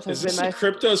perspectives has been my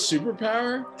crypto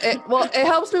superpower. It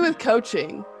helps me with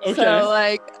coaching. Okay. So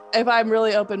like if I'm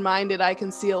really open-minded, I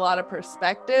can see a lot of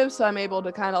perspectives. So I'm able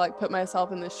to kind of like put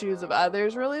myself in the shoes of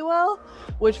others really well,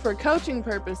 which for coaching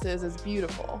purposes is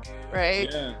beautiful, right?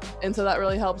 Yeah. And so that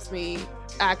really helps me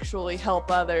actually help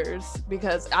others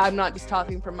because I'm not just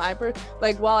talking from my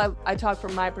while I talk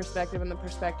from my perspective and the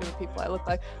perspective of people I look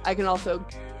like, I can also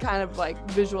kind of like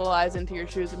visualize into your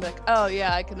shoes and be like, oh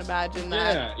yeah, I can imagine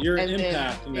that. Yeah, you're an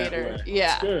empath in that way.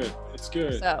 Yeah, it's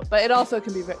good. So, but it also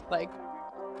can be like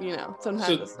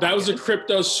sometimes. So that was a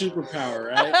crypto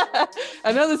superpower, right?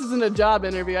 I know this isn't a job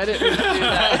interview. I didn't mean to do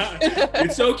that.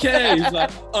 It's okay. He's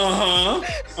like, I'm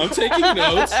taking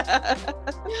notes.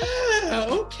 Yeah,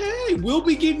 okay. We'll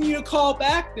be giving you a call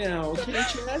back now. Okay,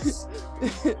 Chess?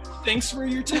 Thanks for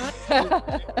your time.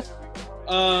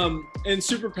 And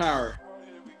superpower.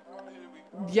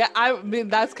 Yeah, I mean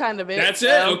that's kind of it. That's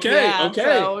it. Okay, yeah, okay.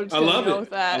 So I love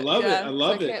it. I love it. I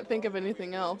love it. I can't think of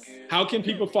anything else. How can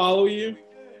people follow you?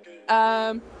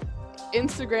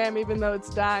 Instagram, even though it's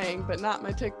dying, but not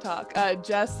my TikTok.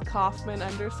 Jess Kaufman _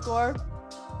 is awesome.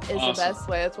 The best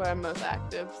way. That's where I'm most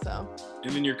active. So.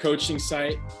 And then your coaching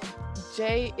site?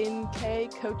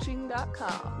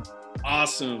 jnkcoaching.com.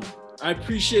 Awesome. I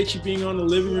appreciate you being on the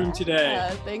living room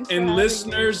today. Thanks. And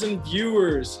listeners and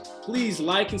viewers, please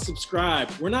like and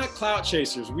subscribe. We're not clout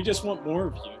chasers. We just want more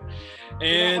of you.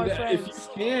 And if you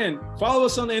can, follow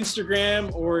us on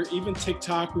Instagram or even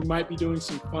TikTok. We might be doing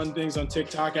some fun things on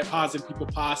TikTok at Positive People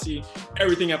Posse.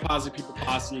 Everything at Positive People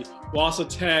Posse. We'll also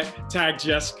tag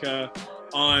Jessica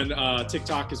on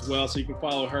TikTok as well, so you can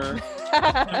follow her.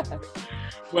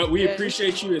 But we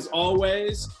appreciate you as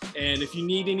always. And if you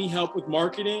need any help with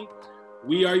marketing,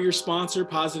 we are your sponsor,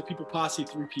 Positive People Posse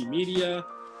 3P Media.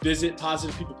 Visit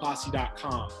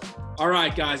positivepeopleposse.com. All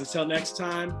right, guys, until next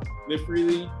time, live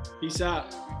freely. Peace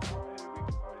out.